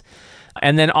 yards.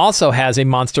 And then also has a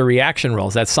monster reaction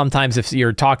rolls. That sometimes if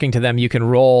you're talking to them, you can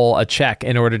roll a check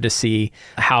in order to see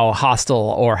how hostile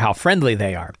or how friendly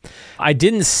they are. I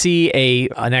didn't see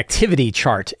an activity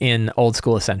chart in Old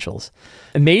School Essentials.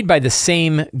 Made by the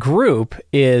same group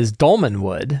is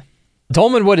Dolmenwood.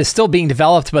 Dolmenwood is still being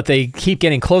developed, but they keep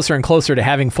getting closer and closer to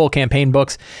having full campaign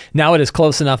books. Now it is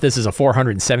close enough. This is a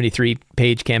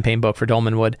 473-page campaign book for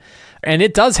Dolmenwood. And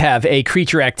it does have a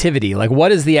creature activity. Like,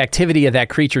 what is the activity of that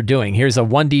creature doing? Here's a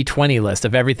 1d20 list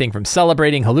of everything from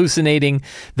celebrating, hallucinating,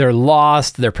 they're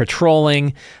lost, they're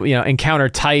patrolling, encounter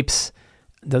types.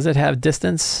 Does it have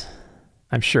distance?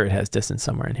 I'm sure it has distance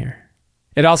somewhere in here.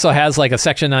 It also has like a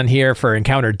section on here for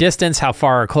encounter distance, how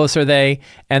far or close are they,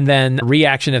 and then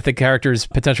reaction. If the character's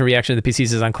potential reaction to the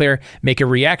PCs is unclear, make a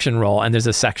reaction roll, and there's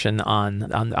a section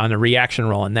on a reaction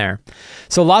roll in there.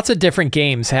 So lots of different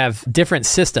games have different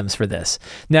systems for this.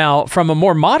 Now, from a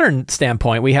more modern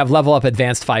standpoint, we have Level Up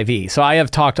Advanced 5e. So I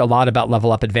have talked a lot about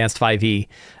Level Up Advanced 5e.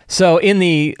 So in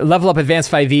the Level Up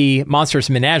Advanced 5e Monsters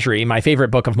Menagerie, my favorite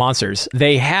book of monsters,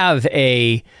 they have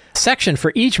a section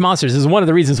for each monster. This is one of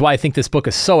the reasons why I think this book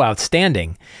is so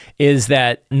outstanding, is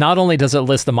that not only does it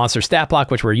list the monster stat block,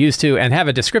 which we're used to, and have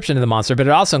a description of the monster, but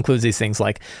it also includes these things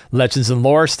like legends and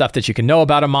lore, stuff that you can know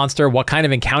about a monster, what kind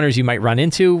of encounters you might run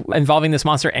into involving this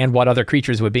monster, and what other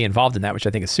creatures would be involved in that, which I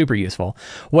think is super useful.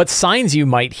 What signs you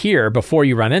might hear before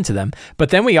you run into them.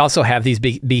 But then we also have these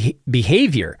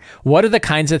behavior. What are the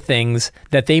kinds of things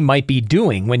that they might be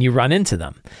doing when you run into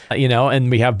them?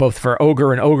 And we have both for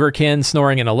ogre and ogrekin,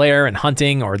 snoring in a lair and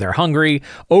hunting, or they're hungry.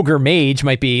 Ogre mage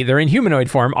might be they're in humanoid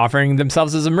form, offering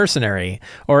themselves as a mercenary,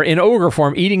 or in ogre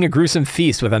form, eating a gruesome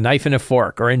feast with a knife and a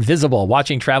fork, or invisible,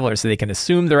 watching travelers so they can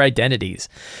assume their identities.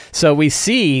 So we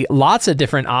see lots of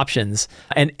different options,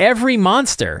 and every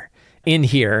monster in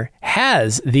here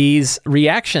has these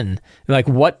reaction, like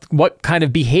what kind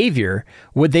of behavior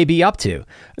would they be up to?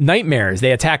 Nightmares,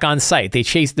 they attack on sight, they're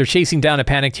chasing down a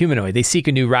panicked humanoid, they seek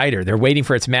a new rider, they're waiting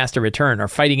for its master to return, or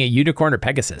fighting a unicorn or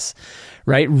Pegasus,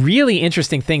 right? Really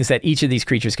interesting things that each of these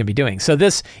creatures can be doing. So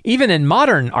this, even in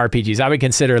modern RPGs, I would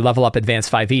consider Level Up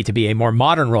Advanced 5e to be a more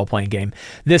modern role-playing game.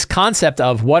 This concept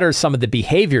of what are some of the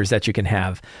behaviors that you can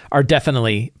have are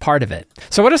definitely part of it.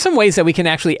 So what are some ways that we can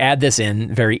actually add this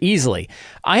in very easily?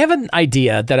 I have an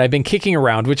idea that I've been kicking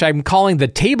around, which I'm calling the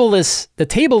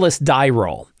tableless die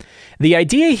roll. The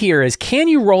idea here is, can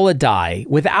you roll a die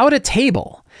without a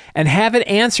table and have it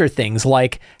answer things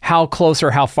like how close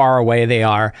or how far away they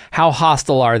are, how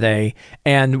hostile are they,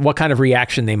 and what kind of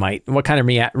reaction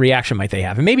reaction might they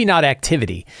have? And maybe not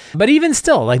activity, but even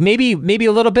still, like maybe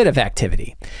a little bit of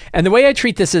activity. And the way I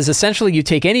treat this is essentially you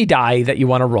take any die that you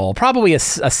want to roll, probably a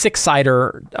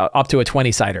 6-sider up to a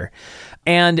 20-sider.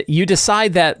 And you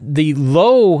decide that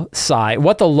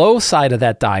what the low side of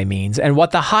that die means and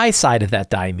what the high side of that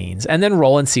die means, and then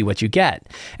roll and see what you get.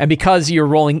 And because you're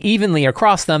rolling evenly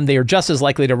across them, they are just as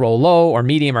likely to roll low or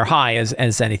medium or high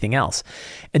as anything else.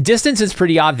 And distance is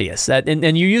pretty obvious,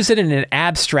 and you use it in an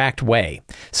abstract way.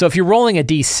 So if you're rolling a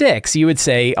d6, you would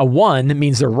say a 1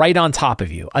 means they're right on top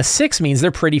of you. A 6 means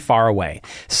they're pretty far away.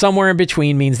 Somewhere in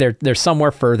between means they're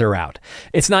somewhere further out.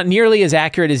 It's not nearly as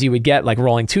accurate as you would get like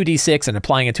rolling 2d6 and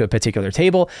applying it to a particular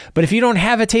table. But if you don't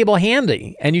have a table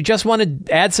handy and you just want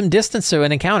to add some distance to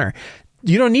an encounter,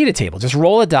 you don't need a table. Just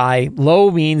roll a die. Low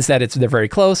means that they're very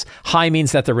close. High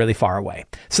means that they're really far away.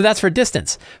 So that's for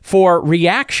distance. For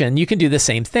reaction, you can do the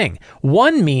same thing.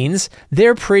 1 means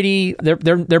they're pretty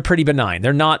benign.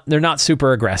 They're not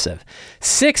super aggressive.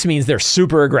 6 means they're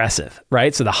super aggressive,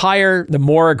 right? So the higher, the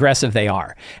more aggressive they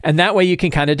are. And that way you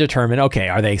can kind of determine, okay,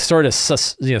 are they sort of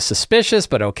suspicious,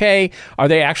 but okay? Are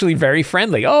they actually very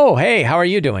friendly? Oh, hey, how are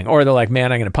you doing? Or they're like,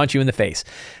 man, I'm going to punch you in the face.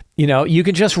 You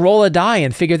can just roll a die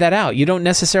and figure that out. You don't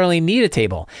necessarily need a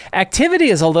table. Activity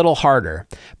is a little harder,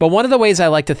 but one of the ways I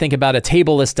like to think about a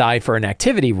tableless die for an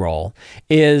activity roll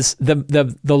is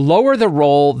the lower the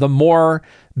roll, the more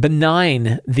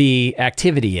benign the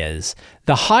activity is.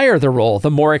 The higher the roll,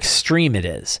 the more extreme it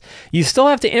is. You still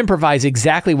have to improvise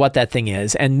exactly what that thing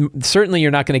is, and certainly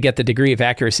you're not going to get the degree of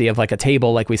accuracy of like a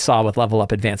table like we saw with Level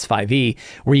Up Advanced 5e,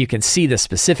 where you can see the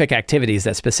specific activities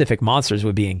that specific monsters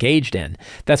would be engaged in.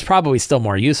 That's probably still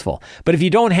more useful. But if you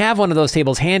don't have one of those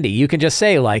tables handy, you can just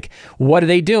say like, what are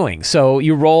they doing? So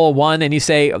you roll a 1 and you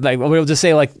say, like, we'll just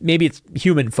say like, maybe it's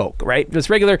human folk, right? Just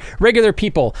regular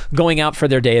people going out for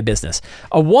their day of business.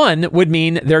 A 1 would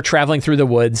mean they're traveling through the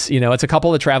woods. It's a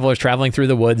couple of travelers traveling through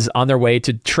the woods on their way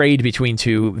to trade between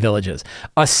 2 villages.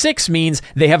 A 6 means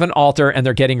they have an altar and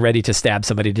they're getting ready to stab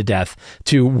somebody to death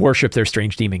to worship their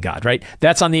strange demon god, right?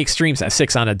 That's on the extreme side,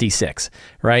 6 on a d6,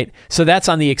 right? So that's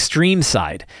on the extreme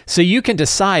side. So you can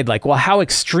decide like, well, how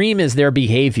extreme is their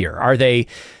behavior? Are they,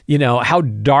 how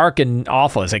dark and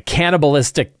awful is it?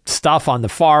 Cannibalistic stuff on the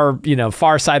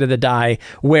far side of the die,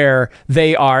 where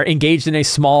they are engaged in a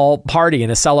small party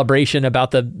and a celebration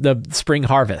about the spring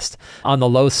harvest on the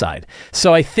low side.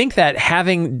 So I think that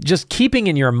just keeping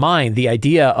in your mind the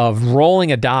idea of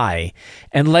rolling a die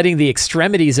and letting the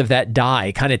extremities of that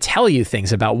die kind of tell you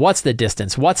things about what's the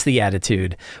distance, what's the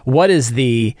attitude, what is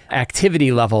the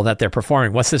activity level that they're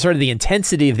performing, what's the sort of the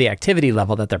intensity of the activity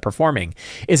level that they're performing,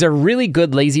 is a really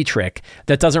good lazy trick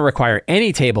that doesn't require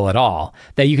any table at all,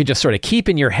 that you can just sort of keep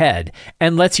in your head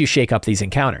and lets you shake up these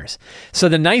encounters. So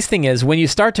the nice thing is when you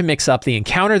start to mix up the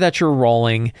encounter that you're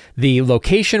rolling, the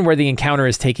location where the encounter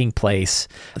is taking place,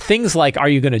 things like, are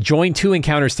you going to join 2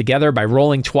 encounters together by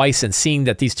rolling twice and seeing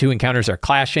that these 2 encounters are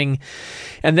clashing,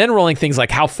 and then rolling things like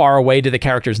how far away do the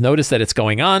characters notice that it's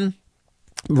going on,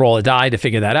 roll a die to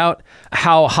figure that out.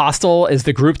 How hostile is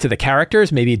the group to the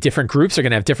characters? Maybe different groups are going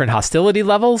to have different hostility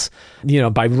levels,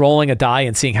 by rolling a die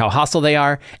and seeing how hostile they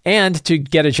are, and to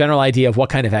get a general idea of what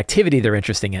kind of activity they're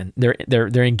interested in,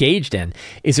 they're engaged in,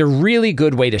 is a really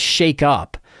good way to shake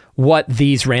up what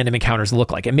these random encounters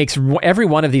look like. It makes every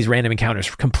one of these random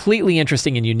encounters completely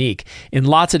interesting and unique in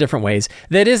lots of different ways.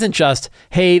 That isn't just,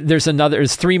 hey, there's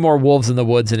 3 more wolves in the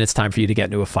woods and it's time for you to get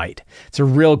into a fight. It's a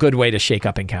real good way to shake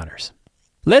up encounters.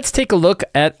 Let's take a look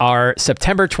at our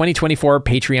September 2024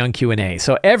 Patreon Q&A.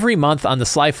 So every month on the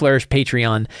Sly Flourish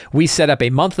Patreon, we set up a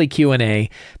monthly Q&A.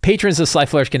 Patrons of Sly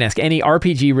Flourish can ask any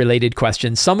RPG-related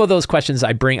questions. Some of those questions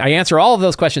I answer all of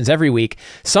those questions every week.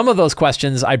 Some of those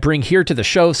questions I bring here to the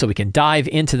show so we can dive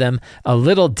into them a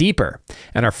little deeper.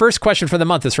 And our first question for the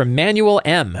month is from Manuel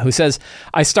M., who says,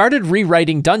 I started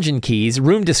rewriting dungeon keys,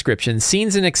 room descriptions,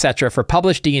 scenes, and etc. for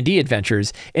published D&D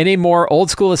adventures in a more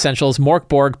old-school Essentials,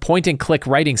 Morkborg, point-and-click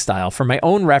writing style for my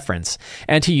own reference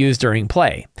and to use during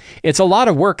play. It's a lot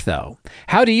of work, though.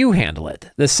 How do you handle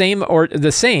it? The same, or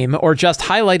just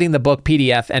highlighting the book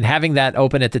PDF and having that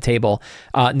open at the table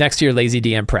next to your lazy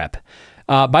DM prep?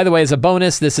 By the way, as a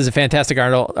bonus, this is a fantastic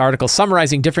article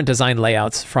summarizing different design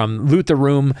layouts from Loot the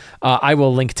Room. I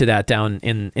will link to that down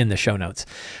in the show notes.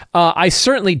 I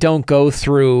certainly don't go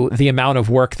through the amount of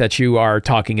work that you are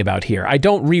talking about here. I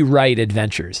don't rewrite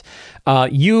adventures.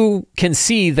 You can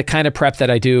see the kind of prep that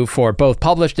I do for both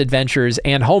published adventures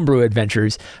and homebrew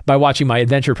adventures by watching my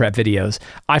adventure prep videos.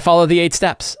 I follow the 8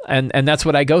 steps, and that's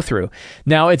what I go through.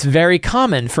 Now, it's very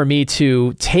common for me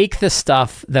to take the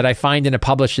stuff that I find in a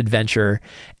published adventure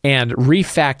and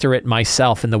refactor it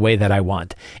myself in the way that I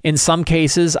want. In some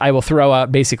cases, I will throw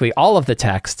out basically all of the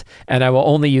text and I will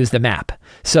only use the map.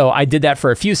 So I did that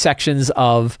for a few sections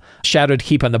of Shadowed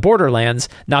Keep on the Borderlands,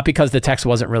 not because the text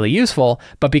wasn't really useful,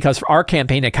 but because our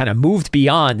campaign had kind of moved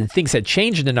beyond and things had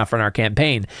changed enough in our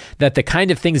campaign that the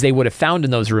kind of things they would have found in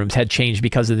those rooms had changed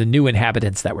because of the new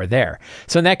inhabitants that were there.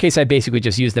 So in that case, I basically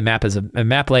just used the map as a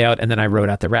map layout and then I wrote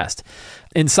out the rest.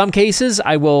 In some cases,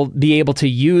 I will be able to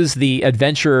use the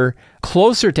adventure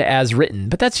closer to as written,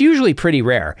 but that's usually pretty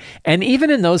rare. And even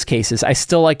in those cases, I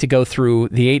still like to go through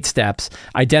the 8 steps,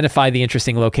 identify the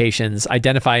interesting locations,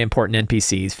 identify important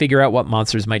NPCs, figure out what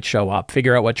monsters might show up,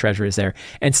 figure out what treasure is there,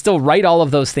 and still write all of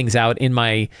those things out in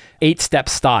my 8-step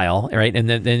style, right? And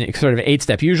then sort of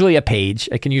 8-step, usually a page.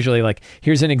 I can usually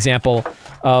here's an example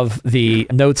of the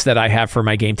notes that I have for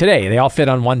my game today. They all fit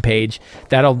on one page.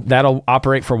 That'll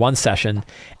operate for one session.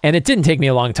 And it didn't take me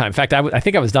a long time. In fact, I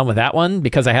think I was done with that one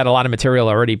because I had a lot of material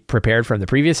already prepared from the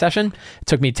previous session. It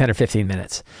took me 10 or 15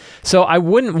 minutes. So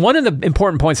one of the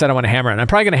important points that I want to hammer on, I'm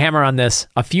probably going to hammer on this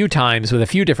a few times with a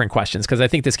few different questions because I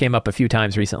think this came up a few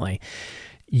times recently.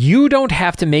 You don't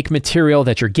have to make material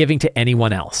that you're giving to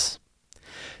anyone else.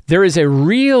 There is a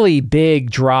really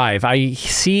big drive I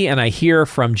see and I hear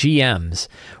from GMs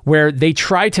where they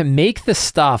try to make the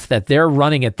stuff that they're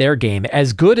running at their game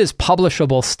as good as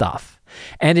publishable stuff.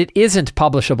 And it isn't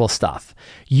publishable stuff.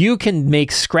 You can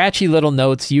make scratchy little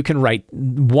notes. You can write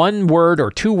 1-word or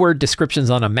 2-word descriptions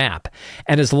on a map.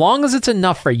 And as long as it's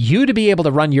enough for you to be able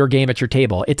to run your game at your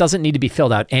table, it doesn't need to be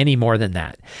filled out any more than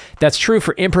that. That's true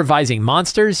for improvising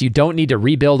monsters. You don't need to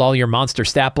rebuild all your monster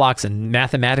stat blocks and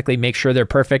mathematically make sure they're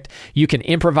perfect. You can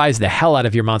improvise the hell out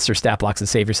of your monster stat blocks and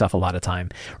save yourself a lot of time.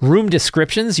 Room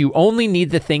descriptions, you only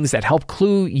need the things that help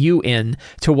clue you in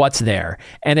to what's there.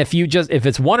 And if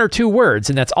it's 1 or 2 words,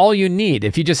 and that's all you need,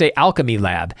 if you just say alchemy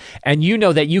lab, and you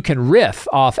know that you can riff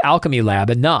off alchemy lab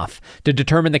enough to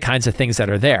determine the kinds of things that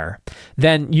are there,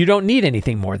 then you don't need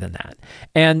anything more than that.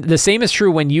 And the same is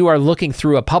true when you are looking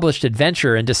through a published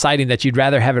adventure and deciding that you'd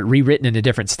rather have it rewritten in a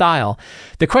different style.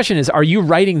 The question is, are you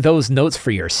writing those notes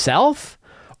for yourself?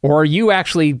 Or are you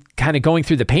actually kind of going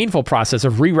through the painful process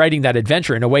of rewriting that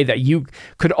adventure in a way that you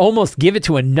could almost give it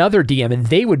to another DM and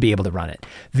they would be able to run it?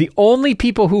 The only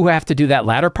people who have to do that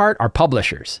latter part are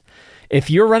publishers. If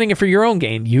you're running it for your own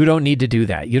game, you don't need to do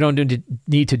that. You don't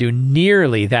need to do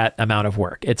nearly that amount of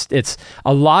work. It's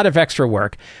a lot of extra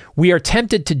work. We are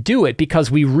tempted to do it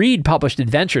because we read published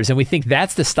adventures and we think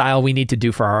that's the style we need to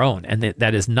do for our own, and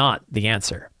that is not the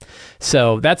answer.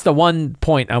 So that's the one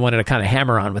point I wanted to kind of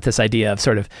hammer on with this idea of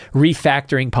sort of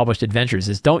refactoring published adventures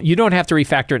is you don't have to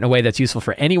refactor it in a way that's useful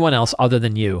for anyone else other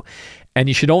than you. And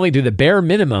you should only do the bare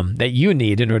minimum that you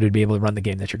need in order to be able to run the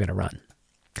game that you're going to run.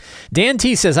 Dan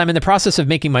T says, I'm in the process of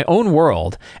making my own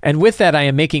world, and with that I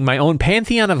am making my own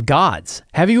pantheon of gods.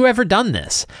 Have you ever done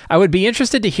this? I would be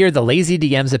interested to hear the lazy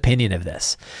DM's opinion of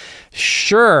this.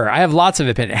 Sure, I have lots of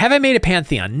opinions. Have I made a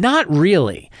pantheon? Not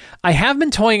really. I have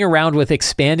been toying around with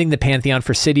expanding the pantheon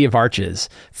for City of Arches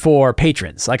for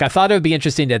patrons. I thought it would be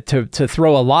interesting to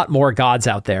throw a lot more gods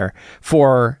out there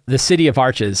for the City of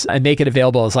Arches and make it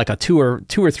available as a 2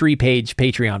 or 3 page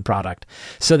Patreon product,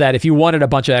 so that if you wanted a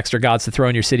bunch of extra gods to throw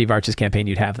in your City of Arches campaign,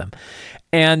 you'd have them.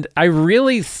 And I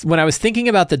really, when I was thinking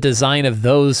about the design of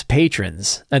those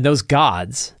patrons and those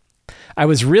gods, I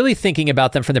was really thinking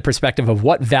about them from the perspective of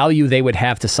what value they would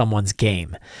have to someone's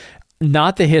game.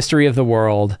 Not the history of the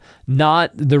world,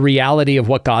 not the reality of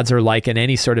what gods are like in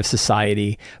any sort of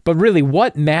society, but really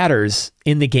what matters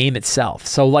in the game itself.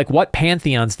 So what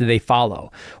pantheons do they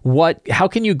follow? How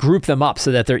can you group them up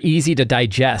so that they're easy to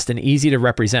digest and easy to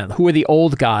represent? Who are the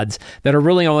old gods that are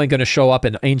really only going to show up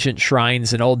in ancient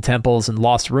shrines and old temples and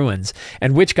lost ruins?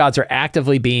 And which gods are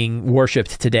actively being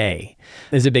worshipped today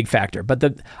is a big factor.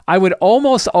 But I would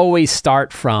almost always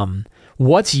start from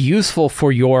what's useful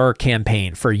for your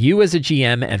campaign, for you as a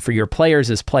GM and for your players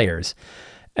as players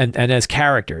and as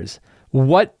characters.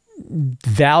 What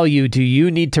value do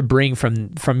you need to bring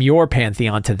from your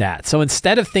pantheon to that? So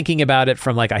instead of thinking about it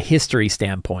from like a history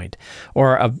standpoint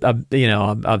or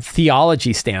a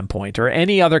theology standpoint or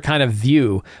any other kind of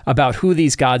view about who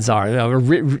these gods are,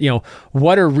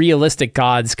 what are realistic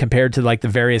gods compared to like the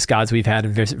various gods we've had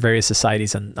in various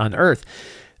societies on Earth,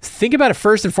 think about it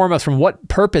first and foremost from what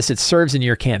purpose it serves in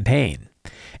your campaign.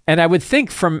 And I would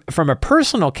think from a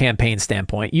personal campaign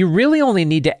standpoint, you really only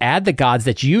need to add the gods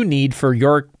that you need for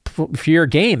your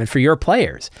game and for your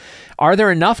players. Are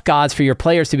there enough gods for your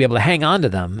players to be able to hang on to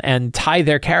them and tie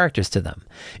their characters to them?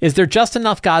 Is there just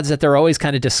enough gods that they're always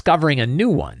kind of discovering a new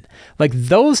one? Like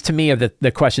those to me are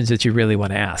the questions that you really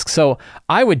want to ask. So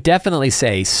I would definitely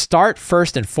say start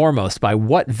first and foremost by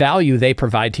what value they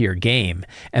provide to your game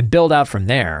and build out from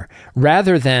there,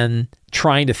 rather than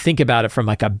trying to think about it from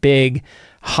like a big,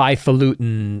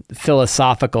 highfalutin,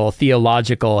 philosophical,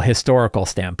 theological, historical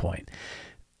standpoint.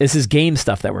 This is game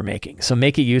stuff that we're making, so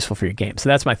make it useful for your game. So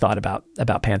that's my thought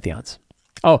about pantheons.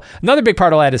 Oh, another big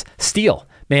part I'll add is steal.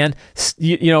 Man,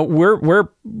 we're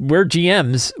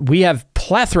GMs. We have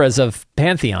plethoras of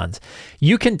pantheons.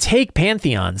 You can take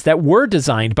pantheons that were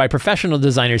designed by professional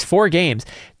designers for games,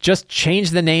 just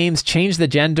change the names, change the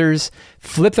genders,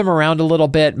 flip them around a little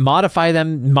bit, modify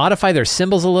them, modify their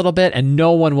symbols a little bit, and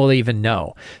no one will even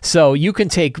know. So you can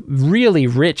take really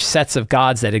rich sets of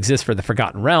gods that exist for the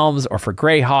Forgotten Realms or for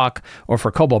Greyhawk or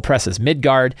for Kobold Press's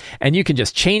Midgard, and you can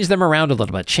just change them around a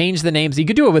little bit, change the names. You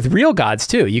could do it with real gods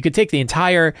too. You could take the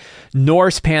entire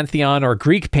Norse pantheon or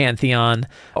Greek pantheon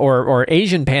or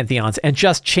Asian pantheons and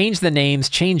just change the names,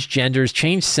 change genders,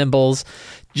 change symbols,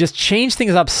 just change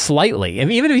things up slightly. I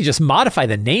mean, even if you just modify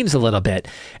the names a little bit,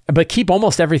 but keep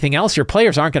almost everything else, your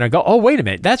players aren't going to go, oh, wait a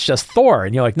minute, that's just Thor.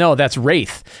 And you're like, no, that's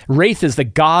Wraith. Wraith is the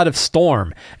god of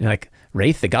storm. And you're like,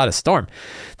 Wraith, the god of storm?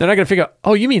 They're not going to figure out,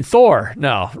 oh, you mean Thor?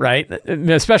 No, right?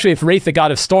 Especially if Wraith, the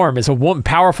god of storm, is a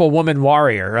powerful woman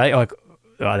warrior, right? Like,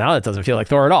 oh, now that doesn't feel like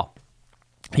Thor at all.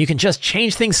 You can just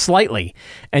change things slightly,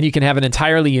 and you can have an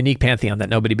entirely unique pantheon that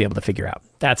nobody be able to figure out.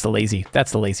 That's the lazy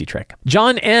trick.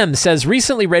 John M. says,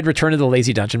 recently read Return of the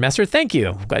Lazy Dungeon Master. Thank you.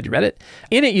 I'm glad you read it.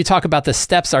 In it, you talk about the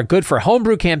steps are good for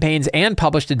homebrew campaigns and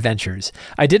published adventures.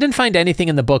 I didn't find anything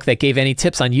in the book that gave any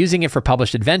tips on using it for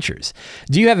published adventures.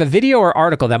 Do you have a video or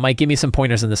article that might give me some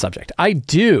pointers on the subject? I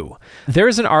do.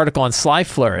 There's an article on Sly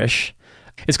Flourish.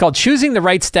 It's called Choosing the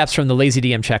Right Steps from the Lazy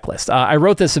DM Checklist. I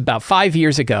wrote this about 5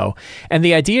 years ago, and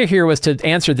the idea here was to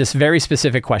answer this very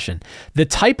specific question. The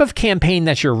type of campaign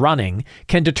that you're running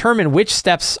can determine which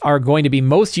steps are going to be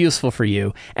most useful for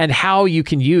you and how you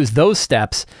can use those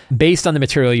steps based on the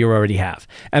material you already have.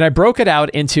 And I broke it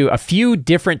out into a few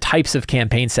different types of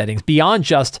campaign settings beyond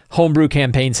just homebrew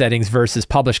campaign settings versus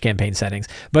published campaign settings,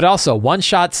 but also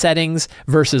one-shot settings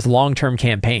versus long-term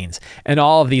campaigns and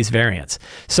all of these variants.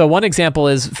 So one example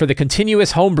is for the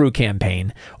continuous homebrew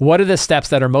campaign, what are the steps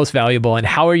that are most valuable and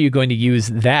how are you going to use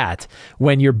that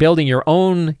when you're building your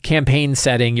own campaign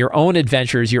setting, your own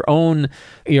adventures, your own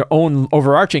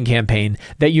overarching campaign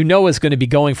that you know is going to be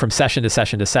going from session to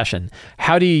session to session?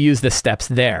 How do you use the steps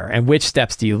there and which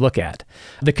steps do you look at?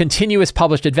 The continuous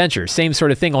published adventure, same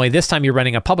sort of thing, only this time you're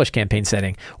running a published campaign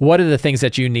setting. What are the things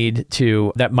that you need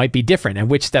to, that might be different and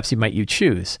which steps might you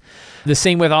choose? The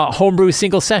same with a homebrew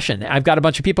single session. I've got a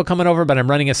bunch of people coming over, but I'm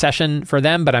running a session for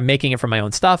them, but I'm making it from my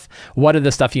own stuff. What are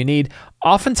the stuff you need?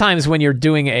 Oftentimes when you're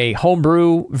doing a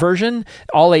homebrew version,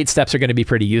 all 8 steps are going to be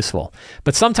pretty useful.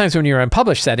 But sometimes when you're in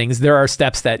published settings, there are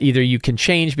steps that either you can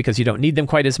change because you don't need them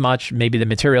quite as much. Maybe the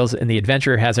materials in the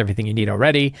adventure has everything you need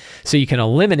already, so you can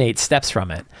eliminate steps from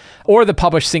it. Or the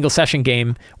published single session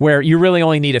game where you really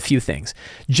only need a few things.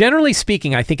 Generally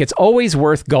speaking, I think it's always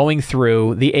worth going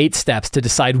through the 8 steps to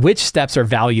decide which steps are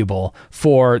valuable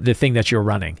for the thing that you're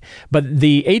running. But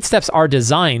the 8 steps are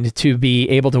designed to be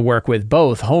able to work with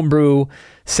both homebrew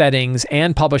settings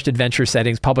and published adventure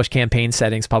settings, published campaign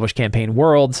settings, published campaign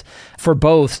worlds for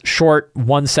both short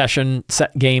one-session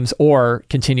games or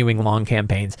continuing long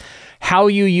campaigns. How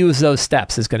you use those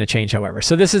steps is going to change, however.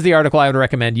 So this is the article I would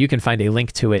recommend. You can find a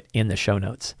link to it in the show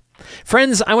notes.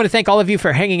 Friends, I want to thank all of you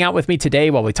for hanging out with me today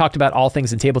while we talked about all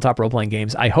things in tabletop role-playing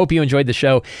games. I hope you enjoyed the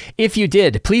show. If you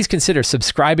did, please consider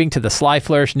subscribing to the Sly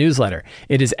Flourish newsletter.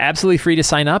 It is absolutely free to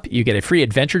sign up. You get a free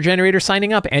adventure generator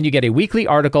signing up, and you get a weekly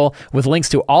article with links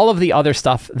to all of the other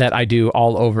stuff that I do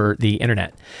all over the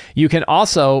internet. You can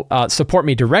also support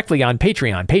me directly on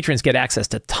Patreon. Patrons get access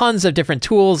to tons of different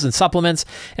tools and supplements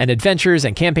and adventures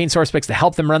and campaign source picks to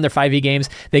help them run their 5e games.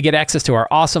 They get access to our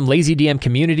awesome Lazy DM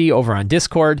community over on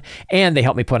Discord, and they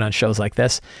help me put on shows like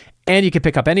this. And you can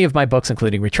pick up any of my books,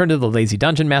 including Return to the Lazy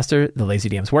Dungeon Master, the Lazy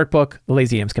DM's Workbook, the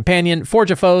Lazy DM's Companion,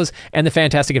 Forge of Foes, and the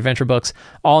Fantastic Adventure books,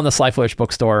 all in the Sly Flourish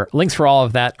bookstore. Links for all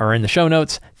of that are in the show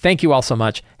notes. Thank you all so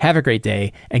much. Have a great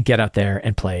day, and get out there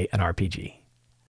and play an RPG.